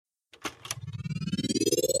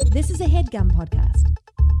This is a HeadGum podcast.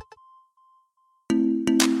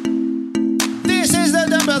 This is the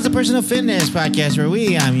Dumbbells of Personal Fitness podcast where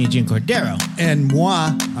I'm Eugene Cordero. And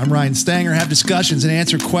moi, I'm Ryan Stanger, have discussions and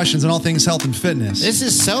answer questions on all things health and fitness. This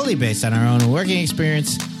is solely based on our own working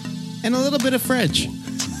experience and a little bit of French.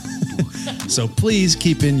 So please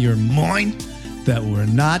keep in your mind that we're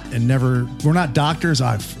not doctors.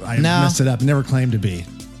 I messed it up, never claimed to be.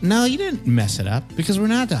 No, you didn't mess it up because we're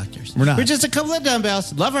not doctors. We're not. We're just a couple of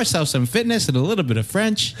dumbbells, love ourselves some fitness and a little bit of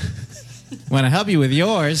French. Want to help you with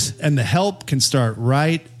yours. And the help can start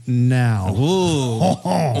right now. Ooh.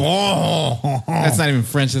 That's not even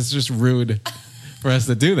French. That's just rude for us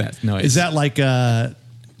to do that noise. Is that like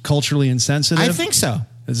culturally insensitive? I think so.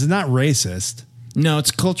 This is not racist. No, it's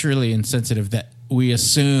culturally insensitive that we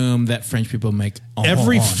assume that French people make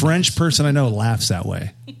Every French person I know laughs that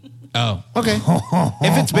way. Oh, okay.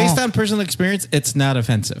 If it's based on personal experience, it's not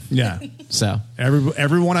offensive. Yeah. So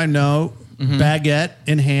everyone I know, baguette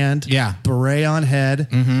in hand, beret on head.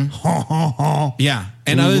 Yeah.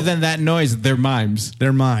 And other than that noise, they're mimes.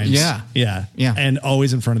 They're mimes. Yeah. Yeah. Yeah. And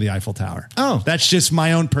always in front of the Eiffel Tower. Oh. That's just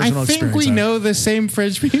my own personal experience. I think we know the same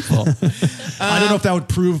French people. I don't know if that would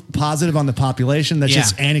prove positive on the population. That's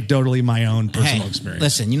just anecdotally my own personal experience.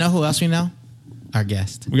 Listen, you know who else we know? Our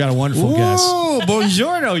guest. We got a wonderful guest. Oh,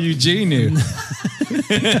 buongiorno, Eugene.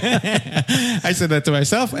 I said that to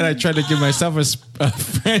myself, and I tried to give myself a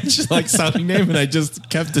French sounding name, and I just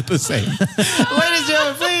kept it the same. Ladies and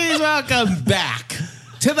gentlemen, please welcome back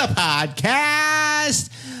to the podcast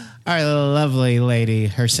our lovely lady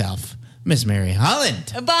herself, Miss Mary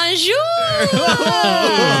Holland. Bonjour.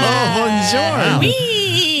 Bonjour.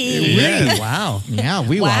 Oui. Yeah, wow. Yeah,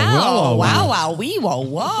 we Wow. Wow. Oui.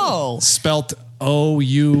 Whoa. Spelt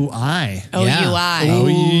O-U-I. O-U-I.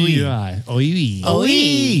 O-U-I. O-U-I.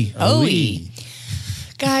 O-E. O-E.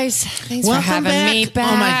 Guys, thanks Welcome for having me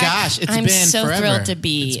back. Oh my gosh, I'm been so forever. thrilled to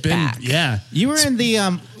be back. Yeah. You were in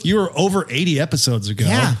the You were over 80 episodes ago.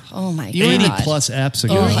 Yeah. Oh my You were God. 80 plus apps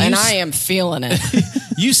ago. Oh, and I am feeling it.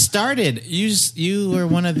 You started. You were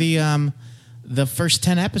one of the first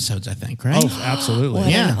 10 episodes, I think, right? Oh, absolutely. What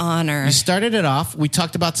an honor. You started it off. We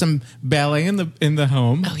talked about some ballet in the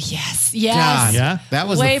home. Oh, yes. God, Yeah. that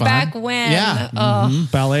was Way the fun. back when. Yeah. Oh,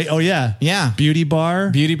 Ballet. Oh, yeah. Yeah. Beauty bar.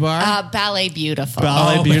 Beauty bar. Ballet Beautiful.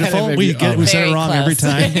 Ballet Oh, beautiful. Ballet We Beautiful. said it Very wrong close. every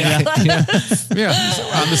time. Yeah,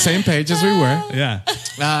 on the same page as we were. Yeah.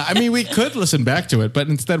 I mean, we could listen back to it, but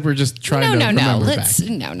instead we're just trying to No. remember Let's back.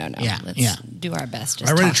 no. Yeah, Let's yeah. do our best. Just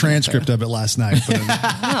I read a talking transcript through. of it last night, but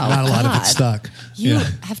not a lot of it God. stuck. You Yeah.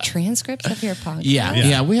 have transcripts of your podcast?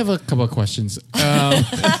 Yeah, we have a couple of questions.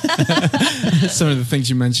 Some of the things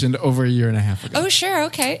you mentioned over a year and a half ago. Oh, sure.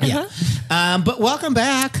 Okay. But welcome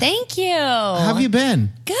back. Thank you. How have you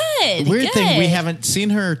been? Good. Weird good. thing, we haven't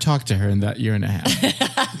seen her or talked to her in that year and a half.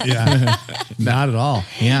 Yeah. Not at all.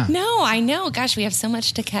 Yeah. No, I know. Gosh, we have so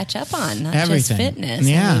much to catch up on. Not Everything. just fitness.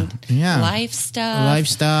 Yeah, I mean, yeah. Life stuff. Life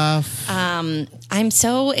stuff. I'm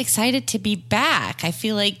so excited to be back. I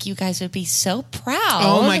feel like you guys would be so proud.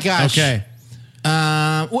 Oh my gosh. Okay.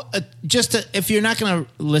 If you're not going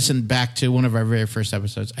to listen back to one of our very first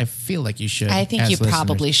episodes, I feel like you should. I think as you listeners.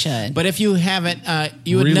 probably should. But if you haven't,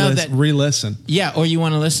 you would know that. Re-listen. Yeah, or you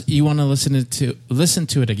want to listen. You want to listen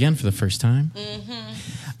to it again for the first time.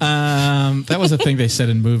 That was a thing they said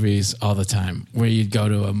in movies all the time, where you'd go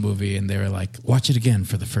to a movie and they were like, "Watch it again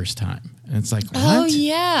for the first time," and it's like, "What? Oh,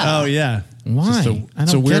 yeah. Oh, yeah. Why?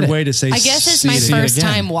 It's a weird way to say I guess it's see my it first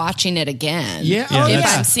again. time watching it again. Yeah. Yeah, Oh, If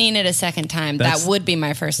yeah. I'm seeing it a second time, That's- that would be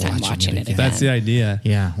my first time watching it again. That's the idea.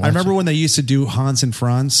 Yeah, I remember when they used to do Hans and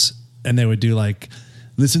Franz, and they would do like,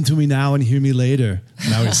 listen to me now and hear me later.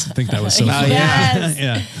 And I always think that was so funny. Yes.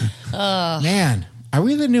 Yeah. Man, are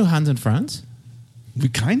we the new Hans and Franz? We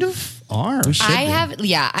kind of are. We should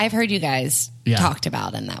be. I've heard you guys Yeah. talked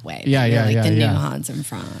about in that way. Yeah, You're yeah, like yeah, the yeah. new Hans and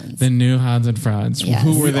Franz. The new Hans and Franz. Yes.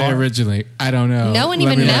 Who were We they are. originally? I don't know. No one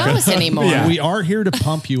Let even me look knows up. anymore. Yeah. We are here to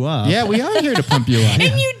pump you up. Yeah, we are here to pump you up.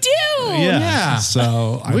 And you do. Yeah.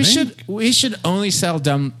 So I we think we should only sell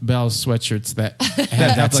dumbbells sweatshirts that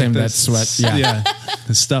have that same like that sweat. Yeah. Yeah.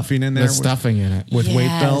 The stuffing in there. The stuffing in it. with weight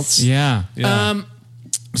Yes. belts. Yeah. Yeah.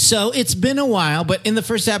 So it's been a while, but in the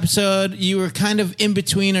first episode, you were kind of in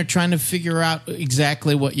between or trying to figure out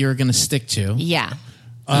exactly what you were going to stick to. Yeah.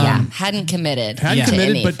 Hadn't committed. Hadn't to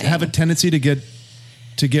committed, but anything. have a tendency to get.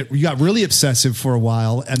 You got really obsessive for a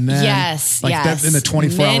while, and then Yes, like yes. that in the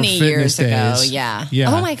 24-hour Many fitness years ago, days. yeah.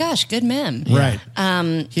 Yeah. Oh my gosh, good mem. Right.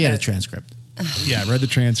 He had a transcript. Yeah, I read the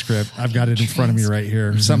transcript. I've got it in front of me right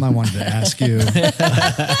here. Something I wanted to ask you. Let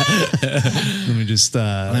me just.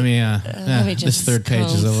 Let me just this third page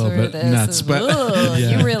is a little bit nuts, but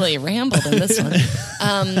you really rambled in this one.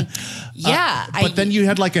 But then you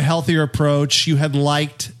had like a healthier approach. You had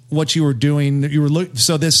liked what you were doing. You were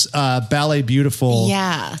so this Ballet Beautiful.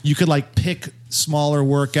 Yeah, you could like pick smaller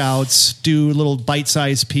workouts, do little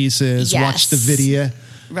bite-sized pieces, watch the video.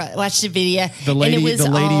 Right, watch the video. The lady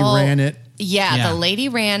ran it. Yeah, the lady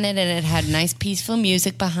ran it, and it had nice, peaceful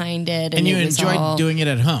music behind it. And you enjoyed doing it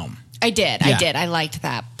at home. I did. Yeah. I did. I liked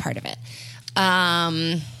that part of it.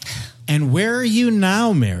 And where are you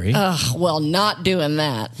now, Mary? Well, not doing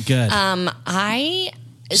that. Good.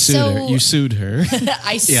 You sued her.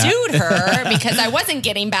 I sued her because I wasn't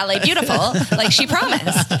getting Ballet Beautiful like she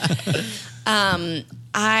promised.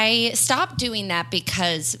 I stopped doing that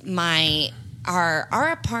because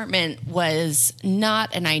our apartment was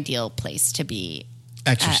not an ideal place to be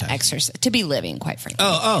to be living, quite frankly.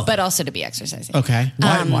 But also to be exercising. Okay.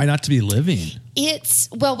 Why not to be living?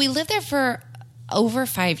 We lived there for over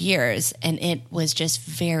 5 years, and it was just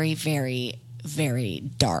very, very, very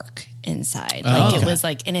dark inside. It was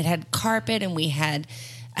like, and it had carpet, and we had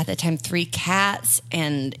at the time 3 cats,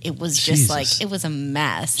 and it was just like, it was a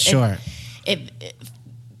mess. Sure.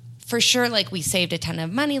 For sure, like we saved a ton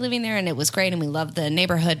of money living there, and it was great, and we loved the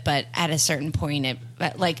neighborhood. But at a certain point, too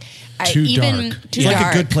dark.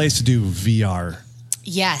 A good place to do VR.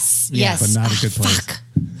 Yes, but not a good place. Fuck.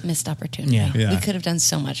 Missed opportunity. Yeah. We could have done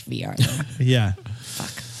so much VR there. Yeah.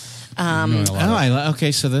 Fuck.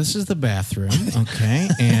 Okay, so this is the bathroom. Okay,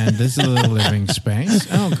 and this is the living space.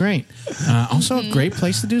 Oh, great. Also, a great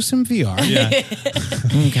place to do some VR. Yeah.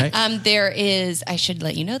 Okay. There is, I should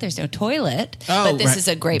let you know, there's no toilet, but this is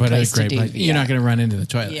a great place to do VR. You're not going to run into the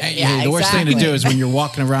toilet. Yeah, the worst thing to do is when you're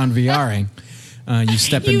walking around VRing, you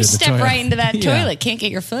step into the toilet. You step right into that toilet. Can't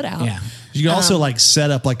get your foot out. Yeah. You can also like set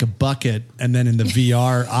up like a bucket, and then in the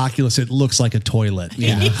VR Oculus, it looks like a toilet.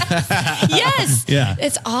 Yeah. Yes. Yeah.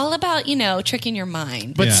 It's all about, tricking your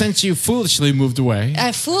mind. But since you foolishly moved away.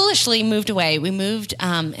 I foolishly moved away. We moved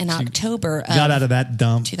in October of got out of that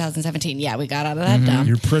dump. 2017. Yeah, we got out of that dump.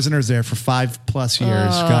 You're prisoners there for 5+ years.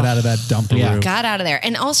 Got out of that dump. Yeah. Got out of there.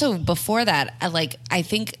 And also before that, I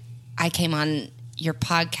think I came on your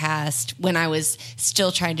podcast when I was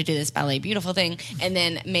still trying to do this Ballet Beautiful thing, and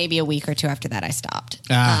then maybe a week or 2 after that I stopped.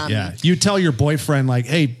 Yeah, you tell your boyfriend like,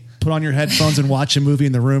 hey, put on your headphones and watch a movie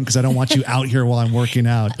in the room because I don't want you out here while I'm working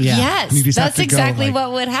out. Yeah. Yes, that's exactly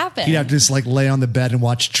what would happen. He'd have to just like lay on the bed and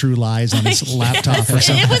watch True Lies on his laptop or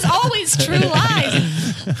something. It was always True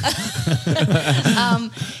Lies.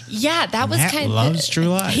 That was Matt kind of loves True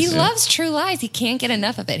Lies. He loves True Lies. He can't get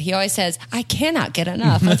enough of it. He always says, "I cannot get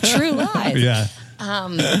enough of True Lies." Yeah.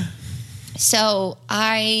 So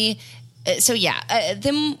I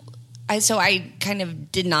kind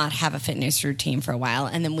of did not have a fitness routine for a while,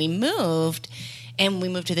 and then we moved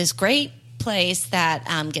to this great place that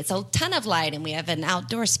gets a ton of light, and we have an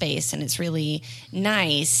outdoor space, and it's really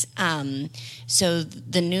nice. So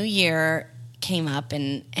the new year came up,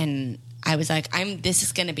 and I was like, this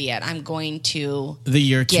is going to be it. I'm going to the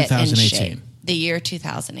year get 2018. in shape. The year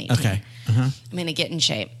 2018. Okay. I'm going to get in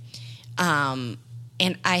shape.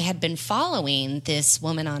 And I had been following this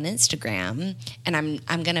woman on Instagram, and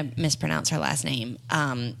I'm going to mispronounce her last name.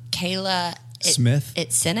 Kayla Smith?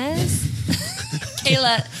 Itzinez?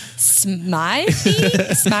 Kayla Smythe?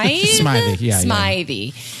 Smythe, yeah.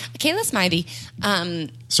 Smythe. Kayla Smythe.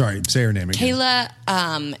 Sorry, say her name again. Kayla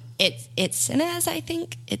Itzinez, I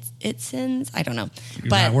think. Itzins. I don't know.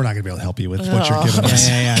 But we're not going to be able to help you with what you're giving us.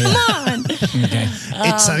 Come on. Okay.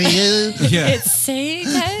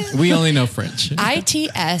 It's we only know French.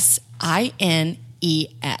 ITSINES.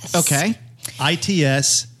 Okay.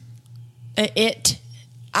 ITS.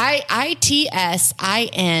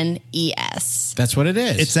 ITSINES. That's what it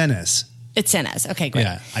is. It's NS. It's NS. Okay, great.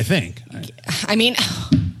 Yeah, I think. I mean,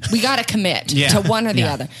 we got to commit to one or the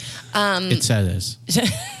other. It says.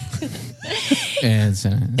 And so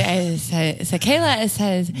Kayla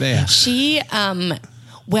says she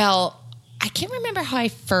I can't remember how I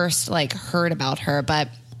first heard about her, but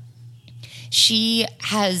she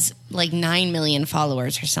has 9 million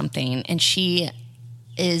followers or something, and she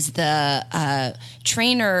is the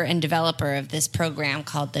trainer and developer of this program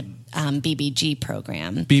called the BBG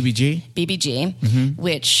program. BBG? BBG,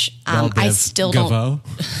 which I still don't...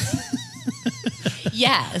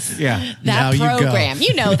 Yes. Yeah. That program.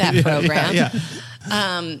 You know that program. Yeah.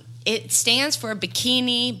 It stands for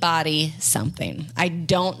Bikini Body something. I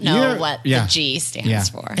don't know what the G stands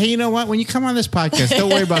for. Hey, you know what? When you come on this podcast,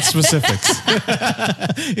 don't worry about specifics.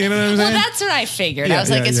 You know what I'm saying? Well, that's what I figured. I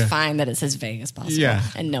was like, it's fine that it's as vague as possible. Yeah.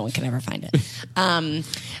 And no one can ever find it.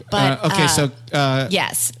 But okay, so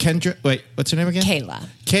yes. Kendra, wait, what's her name again? Kayla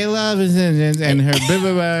and her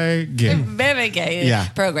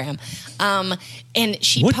Baby program. And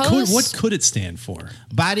she posts. What could it stand for?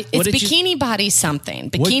 Body. It's Bikini Body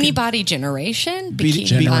something. Bikini Body Generation. Bikini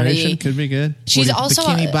Generation Body could be good. She's also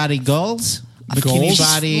Bikini Body Goals. Goals?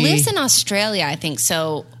 Body. Lives in Australia, I think.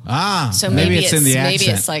 So maybe it's in the accent. Maybe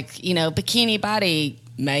it's like Bikini Body,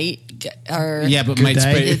 mate. Or but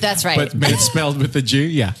mate. That's right. But mate spelled with a G.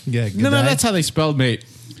 Yeah. No, that's how they spelled mate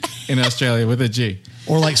in Australia, with a G.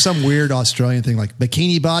 Or like some weird Australian thing like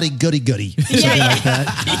Bikini Body Goody Goody. Something like that.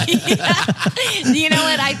 You know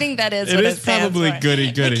what? I think that is what it stands probably for.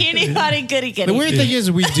 Goody Goody. Bikini Body Goody Goody. The weird thing is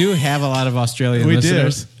we do have a lot of Australian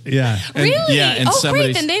listeners. Yeah. Really? And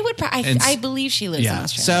great. Then they would I believe she lives in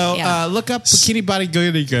Australia. So look up Bikini Body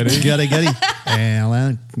Goody Goody. Goody Goody.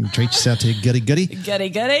 And treat yourself to Goody Goody. Goody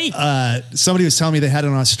Goody. Somebody was telling me they had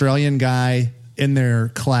an Australian guy in their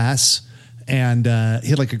class. And he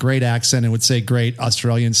had like a great accent and would say great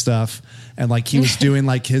Australian stuff. And like he was doing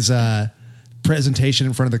like his presentation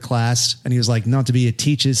in front of the class. And he was like, not to be a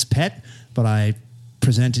teacher's pet, but I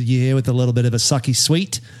presented you here with a little bit of a sucky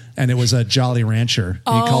sweet. And it was a Jolly Rancher. He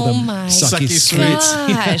called them sucky sweets.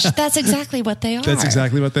 Gosh, that's exactly what they are. That's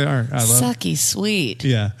exactly what they are. I love sucky sweet.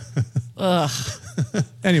 Yeah. Ugh.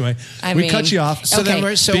 Anyway, we cut you off. So then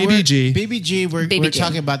BBG. We're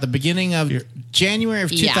talking about the beginning of January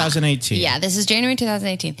of 2018. Yeah, this is January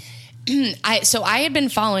 2018. I had been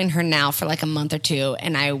following her now for like a month or two,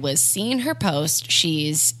 and I was seeing her post.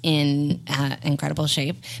 She's in incredible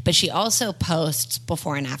shape, but she also posts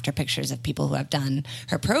before and after pictures of people who have done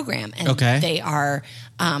her program, and they are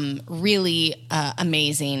really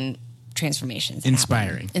amazing transformations.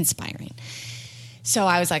 Inspiring. So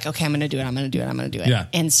I was like, okay, I'm going to do it. Yeah.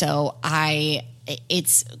 And so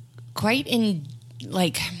it's quite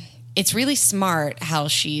it's really smart how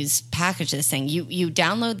she's packaged this thing. You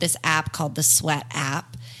download this app called the Sweat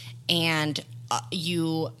app, and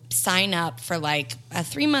you sign up for like a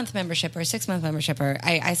 3-month membership or a 6-month membership, or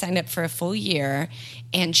I signed up for a full year.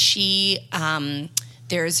 And she,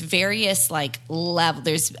 there's various like level.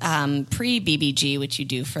 There's pre-BBG, which you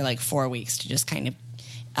do for like 4 weeks to just kind of,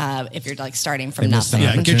 if you're like starting from nothing.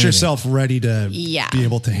 Yeah, get yourself ready to be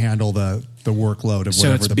able to handle the workload of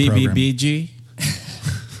whatever the program. So it's BBBG?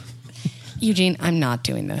 Eugene, I'm not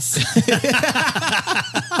doing this.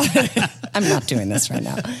 I'm not doing this right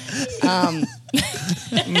now.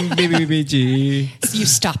 BBBG. You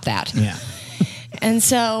stop that. Yeah. And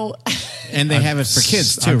so... And they have it for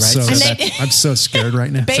kids too, right? I'm so scared right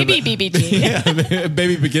now. Baby BBG. Yeah,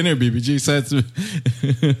 baby beginner BBG. So it's...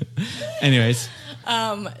 Anyways...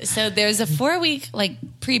 So there's a 4-week like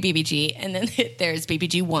pre-BBG, and then there's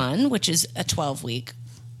BBG 1, which is a 12-week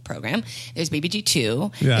program. There's BBG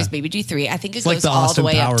 2. Yeah. There's BBG 3. I think it like goes the all Austin the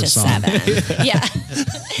way Powers up to song. 7. Yeah.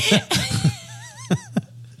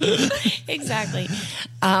 Exactly.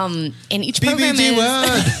 And each program BBG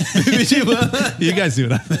is... BBG 1. You guys do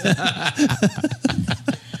it.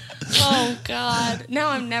 Oh God! No,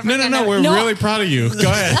 I'm never. No. We're really proud of you. Go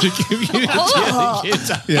ahead.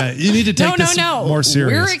 Yeah, you need to take this more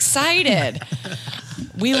serious. We're excited.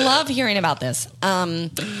 We love hearing about this.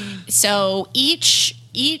 So each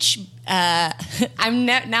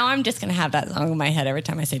I'm just going to have that song in my head every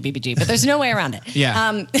time I say BBG, but there's no way around it.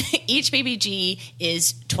 Yeah. Each BBG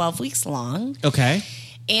is 12 weeks long. Okay.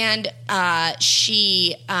 And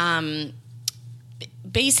she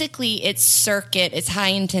basically it's high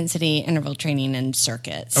intensity interval training and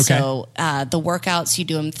circuits. Okay. So the workouts, you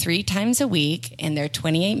do them 3 times a week, and they're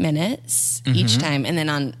 28 minutes each time. And then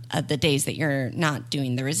on the days that you're not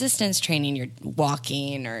doing the resistance training, you're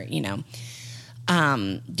walking or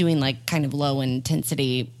doing like kind of low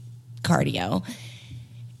intensity cardio.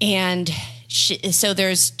 And so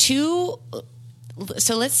there's 2.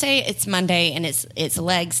 So let's say it's Monday and it's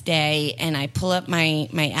legs day, and I pull up my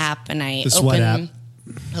app and I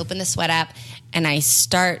open the Sweat app, and I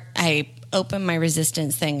open my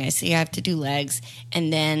resistance thing. I see I have to do legs,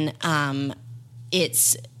 and then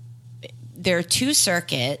there are 2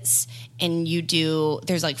 circuits, and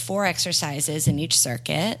there's like 4 exercises in each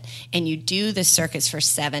circuit, and you do the circuits for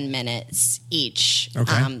 7 minutes each.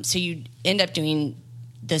 Okay. So you end up doing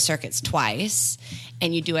the circuits twice,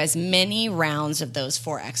 and you do as many rounds of those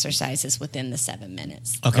 4 exercises within the 7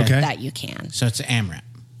 minutes that you can. So it's an AMRAP,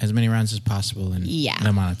 as many rounds as possible in the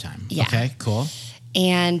amount of time. Yeah. Okay, cool.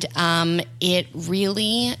 And it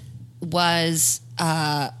really was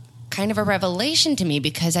kind of a revelation to me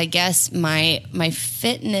because I guess my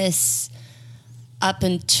fitness up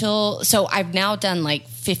until so I've now done like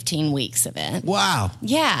 15 weeks of it. Wow.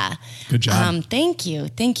 Yeah. Good job. Thank you.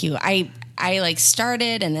 I like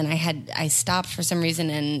started and then I stopped for some reason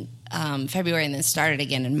in February and then started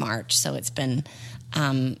again in March. So it's been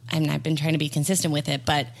and I've been trying to be consistent with it.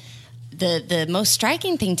 But the most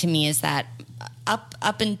striking thing to me is that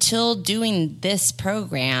up until doing this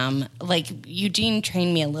program, like Eugene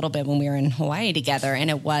trained me a little bit when we were in Hawaii together, and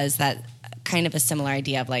it was that kind of a similar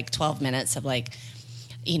idea of like 12 minutes of like,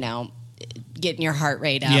 you know, getting your heart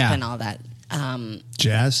rate up and all that.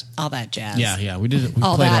 Jazz? All that jazz. Yeah. We did. We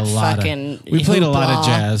all played that a lot fucking we played a lot of hoopla.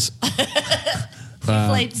 jazz. He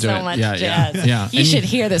played so much jazz. Yeah. You should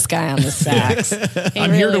hear this guy on the sax.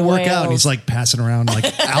 I'm here to work out. And he's like passing around like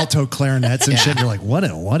alto clarinets and shit. And you're like, what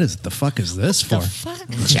is the fuck is this for? Fuck?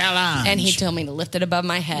 Challenge. And he told me to lift it above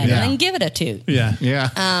my head Yeah. and then give it a toot. Yeah. Yeah.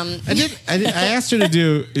 I asked her to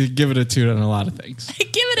give it a toot on a lot of things. Give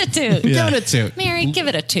it a toot. Yeah. Give it a toot. Mary, give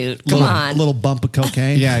it a toot. Come on. A little bump of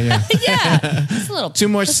cocaine. Yeah. Yeah. Just a little. Two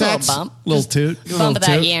more just a little sets. bump. Little toot. Bump of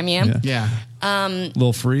that toot. yam yam. Yeah. Yeah.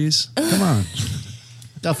 Little freeze. Come on.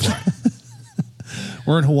 Go for it.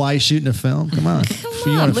 We're in Hawaii shooting a film. Come on. Come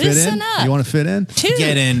You on, want to fit loosen in? up. You want to fit in? Toot.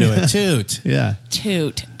 Get into it. Toot. Yeah.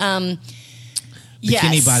 Toot. Bikini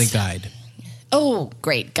Yes. body guide. Oh,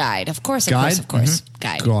 great guide. Of course. Guide?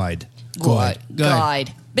 Guide. Guide.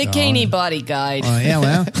 Guide. Bikini body guide.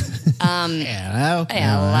 Hello. Hello.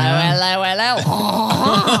 Hello.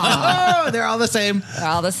 Oh, they're all the same. They're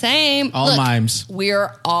all the same. All Look, mimes.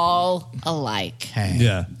 We're all alike. Hey.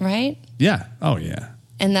 Yeah. Right? Yeah. Oh, yeah.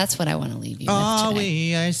 And that's what I want to leave you All with today.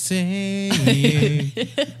 we are saying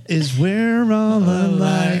Is we're all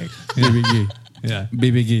alike. Baby Gee. Yeah.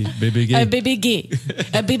 Baby Gee. Baby Gee. A baby gee.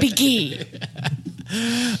 A baby gee.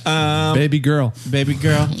 Baby girl. Baby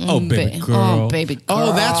girl. Oh, baby girl. Oh, baby girl.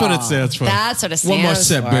 Oh, that's what it stands for. That's what it stands One more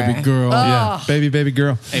step, for. baby girl. Oh. Yeah. Baby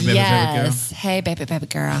girl. Hey, baby, Yes. Hey, baby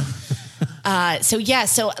girl.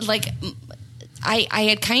 So like I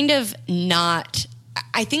had kind of not,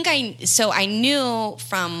 I knew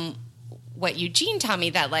from what Eugene taught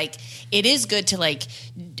me that like, it is good to like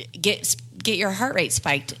get your heart rate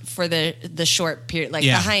spiked for the short period, like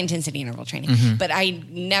the high intensity interval training. Mm-hmm. But I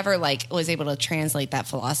never like was able to translate that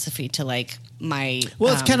philosophy to like my.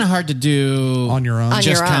 Well, it's kind of hard to do On your own. On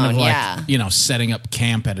Just your kind own, of like, yeah. setting up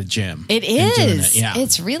camp at a gym. It and doing is. Yeah.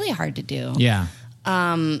 It's really hard to do. Yeah.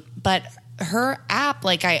 But her app,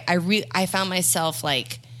 like I found myself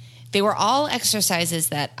like they were all exercises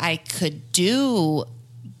that I could do,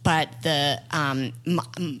 but the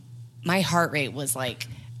my heart rate was like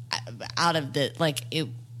out of the like it.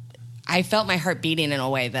 I felt my heart beating in a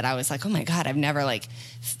way that I was like, oh my God, I've never like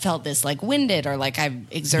felt this like winded or like I've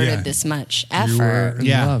exerted this much You were effort. in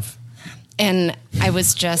love. And I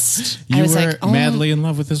was just, You I was were like, oh, madly in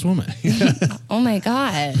love with this woman. oh my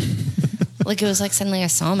God. Like it was like suddenly I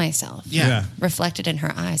saw myself Yeah. reflected in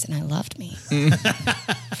her eyes and I loved me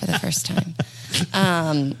for the first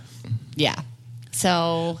time. Yeah.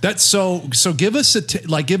 So That's so give us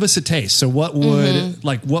give us a taste. So what would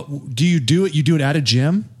what do you do it? You do it at a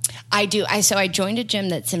gym? I do. So I joined a gym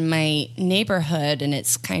that's in my neighborhood and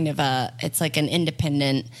it's kind of it's like an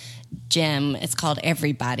independent gym. It's called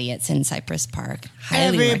Everybody. It's in Cypress Park.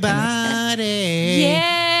 Highly recommend it.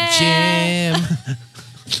 Yeah. Gym.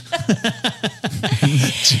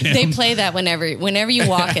 They play that whenever you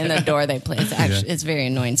walk in the door. They play. It's actually it's very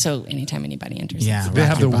annoying. So anytime anybody enters, Yeah. They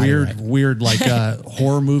have the weird like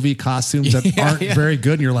horror movie costumes that aren't very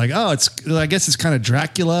good, and you're like, oh, I guess it's kind of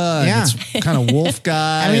Dracula, Yeah. and it's kind of wolf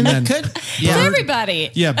guy. I mean, and that then could. it's Yeah.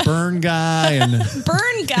 everybody. yeah, burn guy, and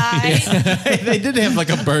Burn guy. They did have like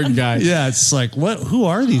a burn guy. yeah, it's like what? Who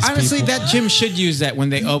are these? Honestly, people? that gym should use that when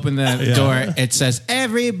they open the door. It says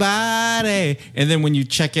everybody, and then when you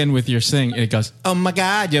check in with your thing, it goes, "Oh my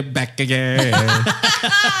God, you're back again."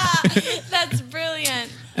 That's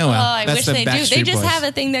brilliant. Oh, well, I that's wish the they do. They Backstreet just Boys. have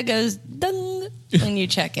a thing that goes dung when you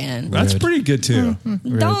check in. That's Rude. pretty good too.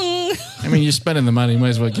 Dung. I mean, you're spending the money. You might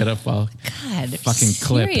as well get a full. God, Fucking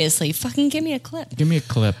clip. seriously, fucking give me a clip. Give me a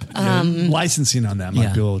clip. Licensing on that might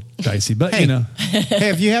Yeah. be a little dicey, but Hey. you know, Hey,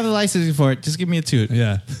 if you have the licensing for it, just give me a toot.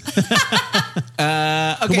 yeah.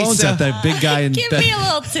 Okay, Who owns so that big guy and Give me a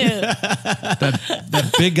little toot.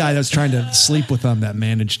 that big guy that was trying to sleep with them that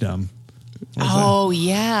managed them? Oh,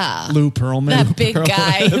 yeah. Lou Pearlman. That big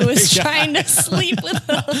guy who was trying to sleep with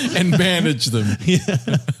them. And manage them.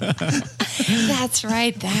 That's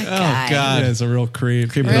right, that guy. Oh, God. Yeah, it's a real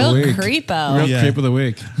creep. Creep Real of the week. creepo. Real Yeah. creep of the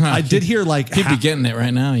week. I did hear like People getting it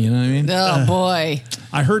right now, you know what I mean? Oh, boy.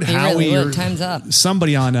 I heard He Howie really or would. Time's up.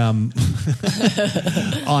 somebody on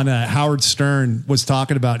Howard Stern was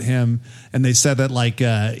talking about him, and they said that like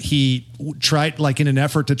he tried, like in an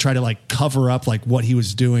effort to try to like cover up like what he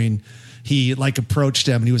was doing, he like approached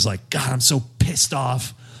him and he was like, God, I'm so pissed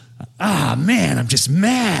off. Ah, man, I'm just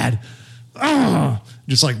mad.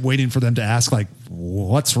 Just like waiting for them to ask like,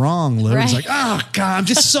 what's wrong, Lou? He's Right. like, oh God, I'm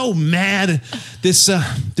just so mad. This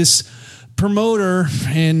promoter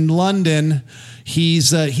in London,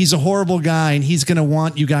 he's a horrible guy, and he's going to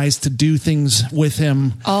want you guys to do things with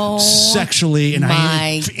him sexually, and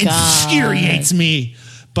my it infuriates me.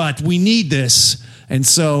 But we need this, and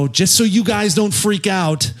so just so you guys don't freak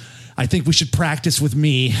out, I think we should practice with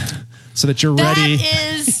me so that you're ready.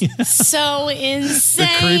 That is so insane.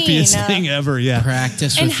 The creepiest thing ever. Yeah.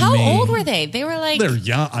 Practice And with how me. old were they? They were like... They're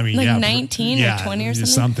young. I mean, Like yeah, 19 or 20 or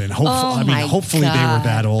something? Hopefully they were God.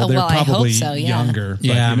 that old. Oh, They're well, I hope probably so, yeah. younger. But,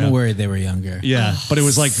 Yeah, you know. I'm worried they were younger. Yeah, but it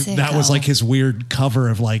was like that was sicko. like his weird cover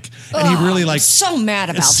of like, and he really like, I'm so mad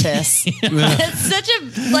about this. It's such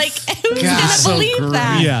a, like, who's going to so believe great.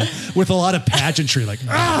 that? yeah, with a lot of pageantry, like,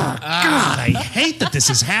 God, I hate that this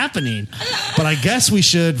is happening, but I guess we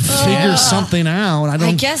should figure something out.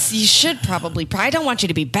 I guess you should probably. I don't want you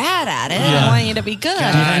to be bad at it. I want you to be good.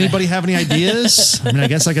 Anybody have any ideas? I mean, I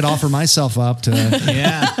guess I could offer myself up to.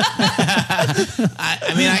 Yeah.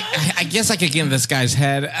 I guess I could get in this guy's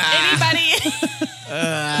head. Anybody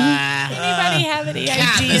have any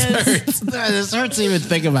ideas? This hurts to even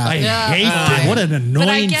think about. I hate that. What an annoying But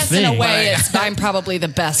I guess thing. in a way, I'm probably the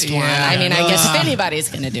best one. I mean, I guess if anybody's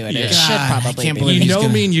going to do it, it should God, probably I can't be. believe You he's know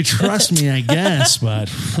gonna- me and you trust me, I guess, but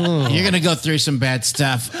You're going to go through some bad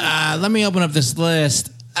stuff. Let me open up this list.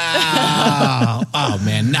 Oh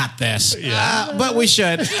man, not this. But we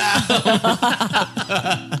should.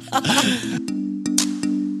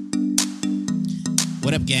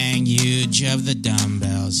 What up, gang? Huge of the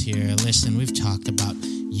dumbbells here. Listen, we've talked about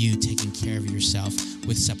you taking care of yourself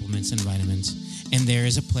with supplements and vitamins, and there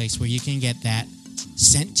is a place where you can get that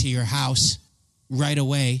sent to your house right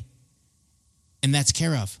away, and that's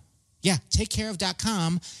Care of. Yeah,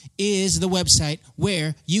 takecareof.com is the website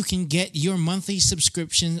where you can get your monthly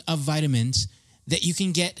subscription of vitamins that you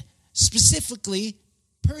can get specifically,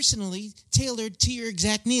 personally tailored to your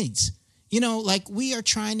exact needs. You know, like we are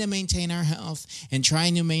trying to maintain our health and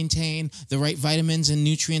trying to maintain the right vitamins and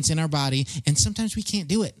nutrients in our body, and sometimes we can't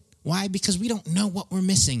do it. Why? Because we don't know what we're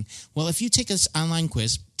missing. Well, if you take this online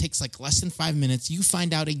quiz, it takes like less than 5 minutes, you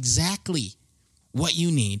find out exactly what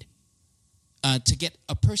you need to get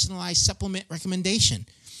a personalized supplement recommendation.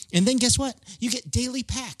 And then guess what? You get daily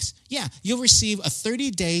packs. Yeah, you'll receive a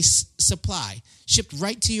 30-day supply shipped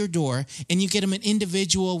right to your door, and you get them in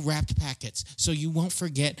individual wrapped packets so you won't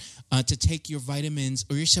forget to take your vitamins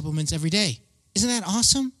or your supplements every day. Isn't that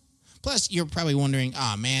awesome? Plus, you're probably wondering,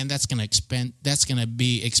 oh man, that's gonna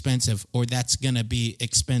be expensive, or that's gonna be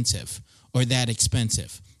expensive, or that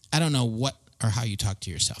expensive. I don't know what or how you talk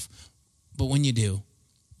to yourself, but when you do,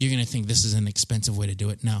 you're going to think this is an expensive way to do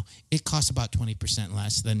it. No, it costs about 20%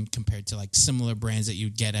 less than compared to like similar brands that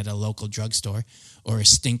you'd get at a local drugstore or a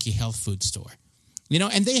stinky health food store. You know,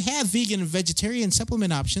 and they have vegan and vegetarian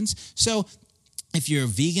supplement options. So if you're a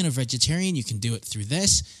vegan or vegetarian, you can do it through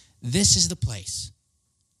this. This is the place.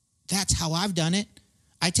 That's how I've done it.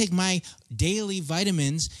 I take my daily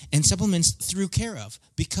vitamins and supplements through Care of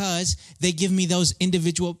because they give me those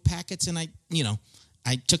individual packets, and I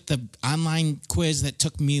took the online quiz that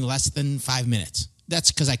took me less than 5 minutes.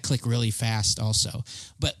 That's because I click really fast also.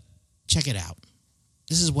 But check it out.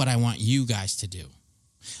 This is what I want you guys to do.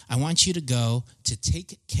 I want you to go to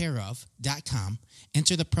takecareof.com,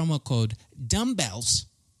 enter the promo code dumbbells,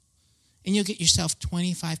 and you'll get yourself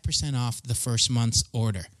 25% off the first month's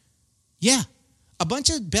order. Yeah, a bunch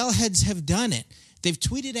of bellheads have done it. They've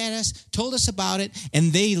tweeted at us, told us about it,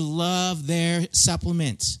 and they love their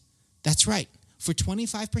supplements. That's right. For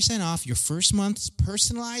 25% off your first month's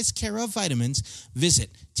personalized Care of vitamins,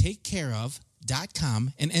 visit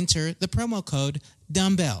takecareof.com and enter the promo code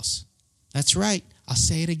dumbbells. That's right. I'll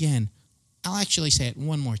say it again. I'll actually say it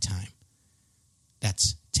one more time.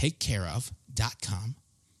 That's takecareof.com.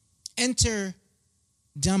 Enter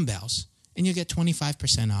dumbbells, and you'll get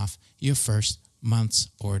 25% off your first month's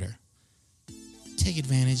order. Take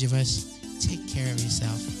advantage of us. Take care of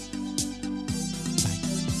yourself.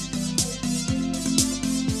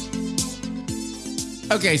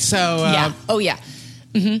 Okay, so Yeah. Oh, yeah.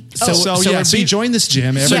 So join this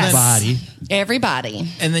gym, everybody. Everybody.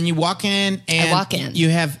 And then you walk in, and I walk in. Do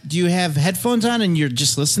you have headphones on, and you're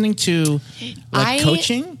just listening to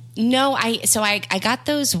coaching? No, I got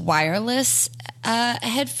those wireless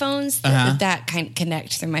headphones that kind of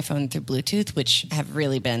connect through my phone through Bluetooth, which have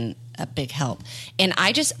really been a big help. And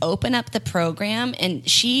I just open up the program, and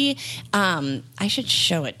she, I should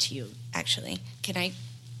show it to you. Actually, can I?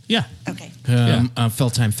 Yeah. Okay. Fill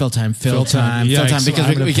time. Yeah,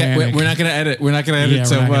 Because we're not going to edit. We're not going to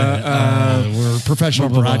edit. We're professional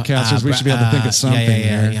broadcasters. We should be able to think of something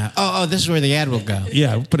here. Yeah. Oh, this is where the ad will go.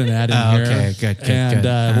 Yeah, we'll put an ad in here. Okay, good.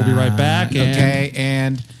 And we'll be right back.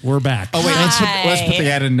 And we're back. Oh wait, let's put the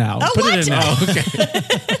ad in now. Oh, put what? it in now.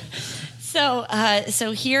 Okay.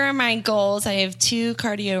 So here are my goals. I have 2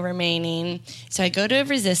 cardio remaining. So I go to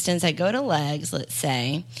resistance, I go to legs, let's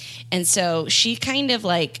say. And so she kind of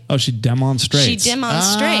she demonstrates. She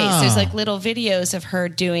demonstrates. There's little videos of her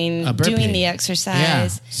doing the exercise. Yeah.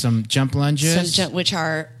 Some jump lunges. Which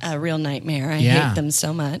are a real nightmare. I hate them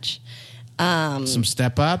so much. Some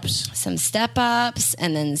step ups.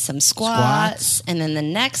 And then some squats. And then the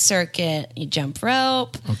next circuit, you jump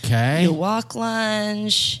rope. Okay. You walk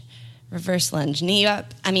lunge. Reverse lunge, knee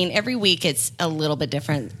up. I mean, every week it's a little bit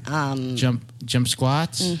different. Jump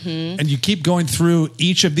squats. Mm-hmm. And you keep going through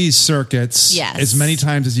each of these circuits as many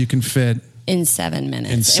times as you can fit. In 7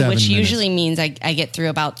 minutes. Which usually means I get through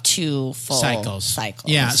about 2 full cycles.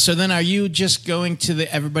 Yeah. So then are you just going to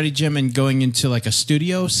the Everybody Gym and going into a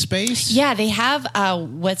studio space? Yeah, they have,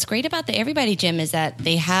 what's great about the Everybody Gym is that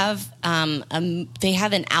they have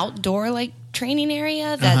an outdoor training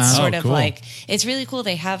area that's sort of it's really cool.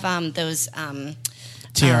 They have those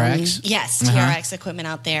TRX. Yes, TRX equipment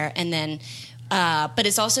out there, and then but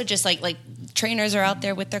it's also just like trainers are out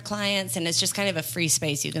there with their clients, and it's just kind of a free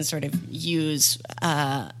space. You can sort of use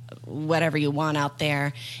whatever you want out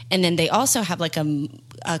there, and then they also have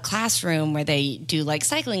a classroom where they do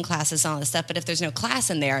cycling classes and all this stuff. But if there's no class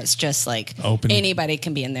in there, it's just open. Anybody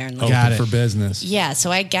can be in there and open for business. Yeah,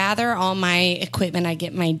 so I gather all my equipment. I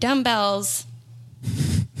get my dumbbells.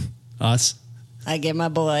 Us. I get my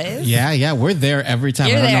boys. Yeah, we're there every time.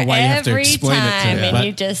 You're I don't know why you have to every explain time, it to me. and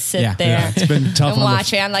you just sit there. Yeah, it's been tough and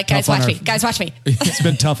watch me. I'm like, guys, watch me. Guys, watch me. It's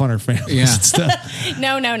been tough on our families and stuff.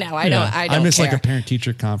 No. I don't. I miss care. a parent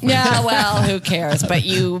teacher conference. Yeah, well, who cares? But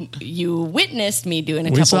you witnessed me doing a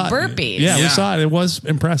couple burpees. Yeah, we saw it. It was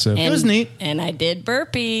impressive. It was neat. And I did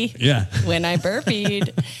burpee. Yeah. When I burpeed.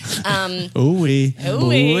 Ooh-wee.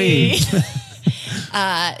 Ooh-wee.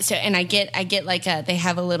 So, and I get they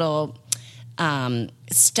have a little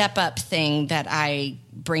step up thing that I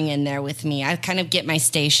bring in there with me. I kind of get my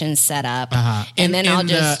station set up, and then I'll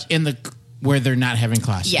just where they're not having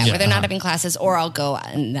classes. Yeah, where they're not having classes, or I'll go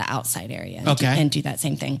in the outside area and do that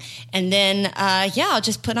same thing. And then I'll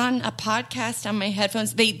just put on a podcast on my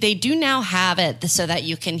headphones. They do now have it so that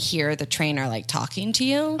you can hear the trainer talking to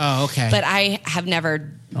you. Oh, okay. But I have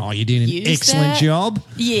never. Oh, you did an excellent job.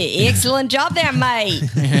 Yeah, excellent job there, mate.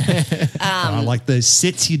 I like the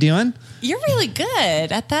sits you doing. You're really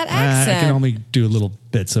good at that accent. I can only do little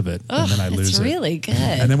bits of it, and then I lose it. It's really good.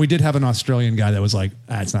 And then we did have an Australian guy that was like,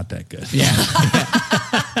 it's not that good. Yeah.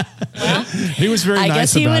 Well, he was very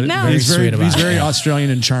nice about it. He's very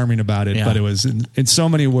Australian and charming about it, but it was in so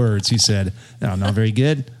many words. He said, no, not very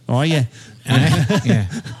good. Oh, yeah. Yeah.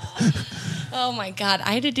 Oh, my God.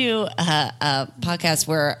 I had to do a podcast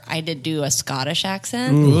where I did do a Scottish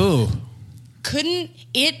accent. Ooh.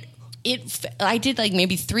 I did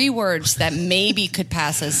maybe 3 words that maybe could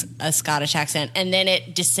pass as a Scottish accent, and then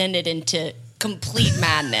it descended into complete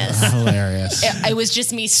madness. Hilarious. It was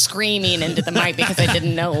just me screaming into the mic because I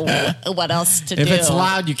didn't know what else to do. If it's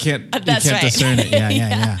loud, you can't discern it.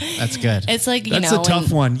 Yeah. That's good. It's that's a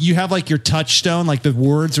tough one. You have your touchstone, the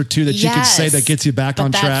words or 2 that you can say that gets you back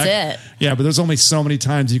on track. That's it. Yeah, but there's only so many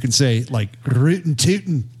times you can say rootin'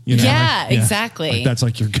 tootin'. Yeah, exactly. That's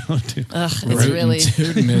your go-to. It's really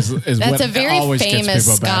that's a very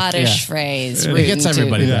famous Scottish phrase. It gets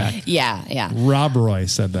everybody back. Yeah. Rob Roy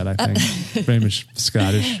said that, I think. Famous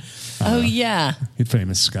Scottish. Yeah.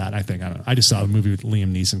 Famous Scot, I think. I don't know. I just saw a movie with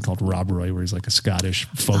Liam Neeson called Rob Roy where he's a Scottish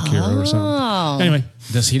folk hero or something. Anyway.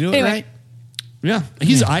 Does he do it right? Yeah.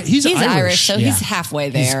 He's Irish. So he's halfway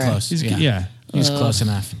there. He's close. He's close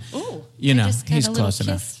enough. Ooh. He's close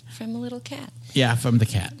enough. From a little cat. Yeah, from the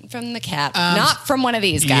cat. From the cat. Not from one of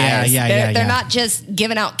these guys. They're not just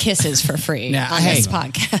giving out kisses for free on this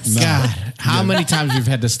podcast. God, how many times we've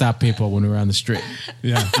had to stop people when we were on the street?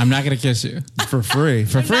 Yeah. I'm not going to kiss you. For free.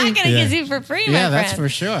 I'm not going to kiss you for free, my friend. Yeah, that's for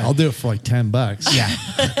sure. I'll do it for $10. Yeah.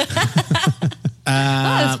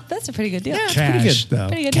 That's a pretty good deal. Yeah, Cash, pretty good. though.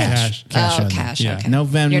 Pretty good Cash. deal. Cash Oh, on cash. them. Okay. No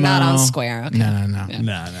Venmo. You're not on Square. Okay. No.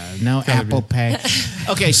 No. No Apple Pay.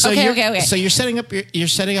 Okay, so Okay. So you're setting up Got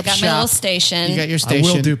shop. my little station. You got your I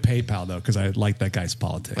station. will do PayPal though because I like that guy's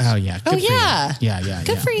politics. Oh yeah. Oh Good for you. yeah. Yeah.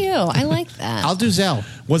 Good for you. I like that. I'll do Zelle.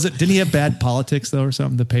 Didn't he have bad politics though or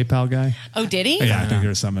something? The PayPal guy. Oh, did he? Yeah, I think there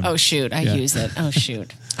was something. Oh shoot, I use it. Oh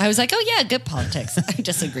shoot. I was like, oh yeah, good politics. I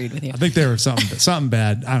just agreed with you. I think there was something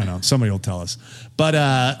bad. I don't know. Somebody will tell us. But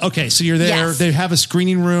okay, so you're there. Yes. They have a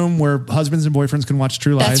screening room where husbands and boyfriends can watch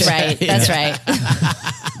True Lies. That's right. That's right.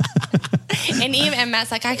 And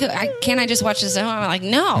Matt's like, can't I just watch this at home? I'm like,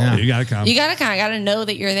 no. You gotta come. You gotta come. I gotta know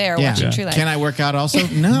that you're there Yeah. watching True Lies. Can I work out also?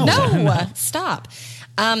 No. No, stop.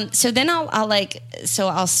 So then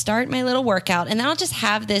I'll start my little workout, and then I'll just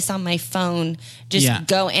have this on my phone,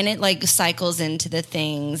 go, and it like cycles into the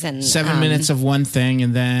things and 7 minutes of one thing,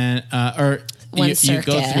 and then you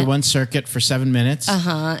go through one circuit for 7 minutes,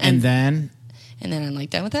 and then I'm like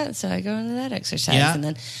done with that, so I go into that exercise, Yeah.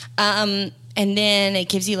 and then it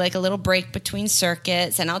gives you like a little break between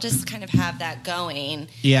circuits, and I'll just kind of have that going,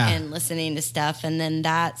 and listening to stuff, and then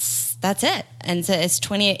that's it. And so it's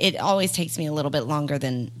 20. It always takes me a little bit longer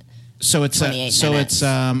than. So it's 28 so minutes.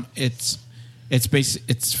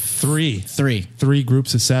 it's Three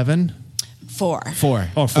groups of 7. 4. 4.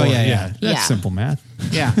 Oh, 4. yeah. That's Yeah. simple math.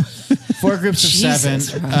 Yeah. 4 groups of Jesus.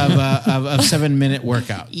 7 of 7 minute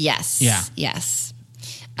workout. Yes. Yeah. Yes.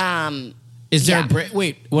 Is there Yeah. a break?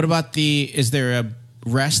 Wait, what about is there a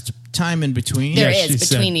rest time in between? There Yeah, she is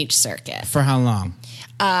between said. each circuit. For how long?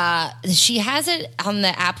 She has it on the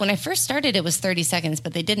app. When I first started, it was 30 seconds,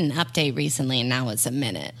 but they did an update recently, and now it's a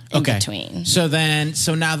minute in between. So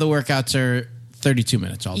now the workouts are 32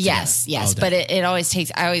 minutes altogether. Yes, all day. but it always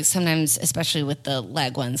takes. I always sometimes, especially with the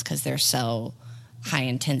leg ones, because they're so high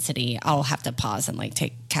intensity, I'll have to pause and like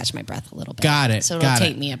catch my breath a little bit. Got it, So it'll got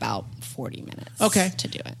take it. me about 40 minutes. to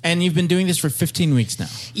do it. And you've been doing this for 15 weeks now.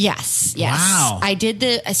 Yes. Wow. I did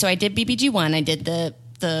BBG1. I did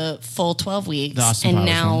the full 12 weeks, The Austin and Powers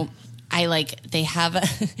now one. I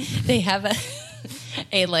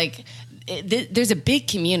there's a big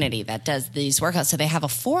community that does these workouts. So they have a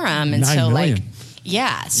forum, and 9 so million. like,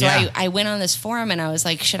 yeah. So Yeah. I went on this forum, and I was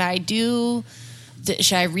like, should I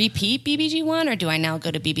repeat BBG1 or do I now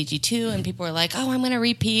go to BBG2? And people were like, oh, I'm going to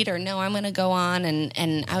repeat, or no, I'm going to go on.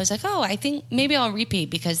 And I was like, oh, I think maybe I'll repeat,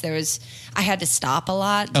 because I had to stop a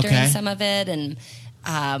lot during Okay. some of it. And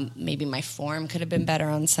maybe my form could have been better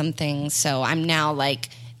on some things. So I'm now like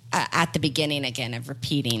at the beginning again of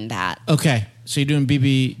repeating that. Okay. So you're doing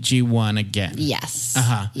BBG1 again. Yes.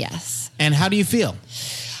 Uh-huh. Yes. And how do you feel?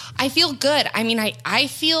 I feel good. I mean, I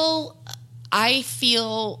feel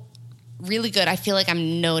really good. I feel like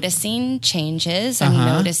I'm noticing changes. I'm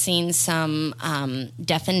noticing some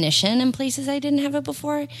definition in places I didn't have it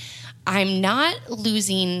before. I'm not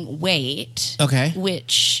losing weight. Okay.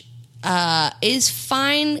 Which is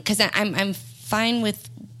fine, because I'm fine with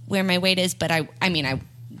where my weight is, but I mean, I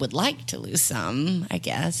would like to lose some, I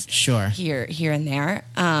guess. Sure. Here and there.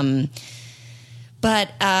 But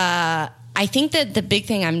I think that the big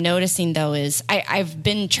thing I'm noticing, though, is I've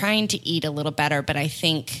been trying to eat a little better, but I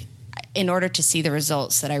think in order to see the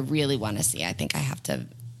results that I really want to see, I think I have to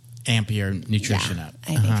Amp your nutrition up.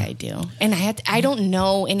 I think I do. And I don't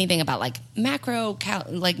know anything about like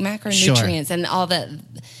macronutrients Sure. and all the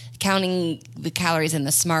counting the calories in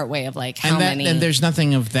the smart way of like how many. And there's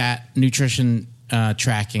nothing of that nutrition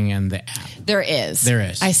tracking in the app. There is.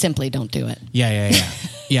 I simply don't do it. Yeah.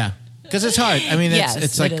 Yeah. Because it's hard. I mean, Yes,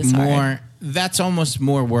 it's it like is more. hard. That's almost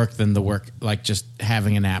more work than the work, like just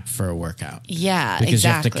having an app for a workout. Yeah, because exactly.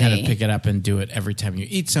 you have to kind of pick it up and do it every time you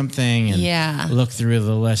eat something, and look through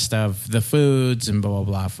the list of the foods and blah blah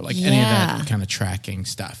blah for like any of that kind of tracking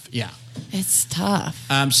stuff. Yeah, it's tough.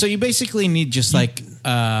 So you basically need just like you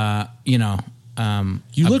a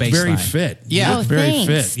look very baseline. fit. Yeah. You look very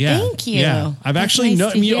thanks. fit. Yeah, Thank you. Yeah, I've That's actually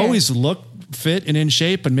nice to you hear. always look fit and in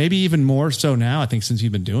shape, and maybe even more so now. I think since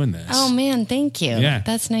you've been doing this. Oh man, thank you. Yeah.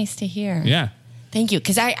 That's nice to hear. Yeah. Thank you,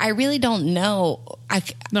 because I really don't know. I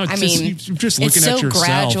it's mean, just, you're just looking it's at so yourself.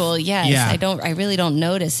 gradual. Yes, Yeah. I really don't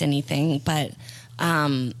notice anything, but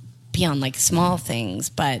beyond like small things.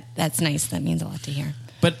 But that's nice. That means a lot to hear.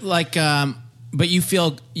 But like, but you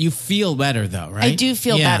feel better though, right? I do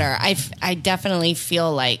feel Yeah. better. I definitely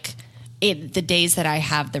feel like the days that I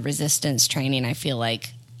have the resistance training, I feel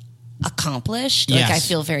like accomplished. Like Yes. I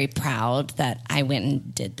feel very proud that I went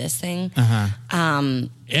and did this thing.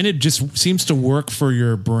 And it just seems to work for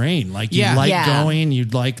your brain. Like you Yeah. like Yeah. going, you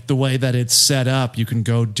like the way that it's set up. You can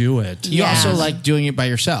go do it. You Yeah. also like doing it by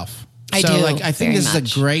yourself. I so do, like I think very this much.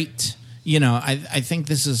 is a great, I think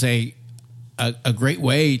this is a a great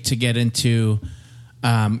way to get into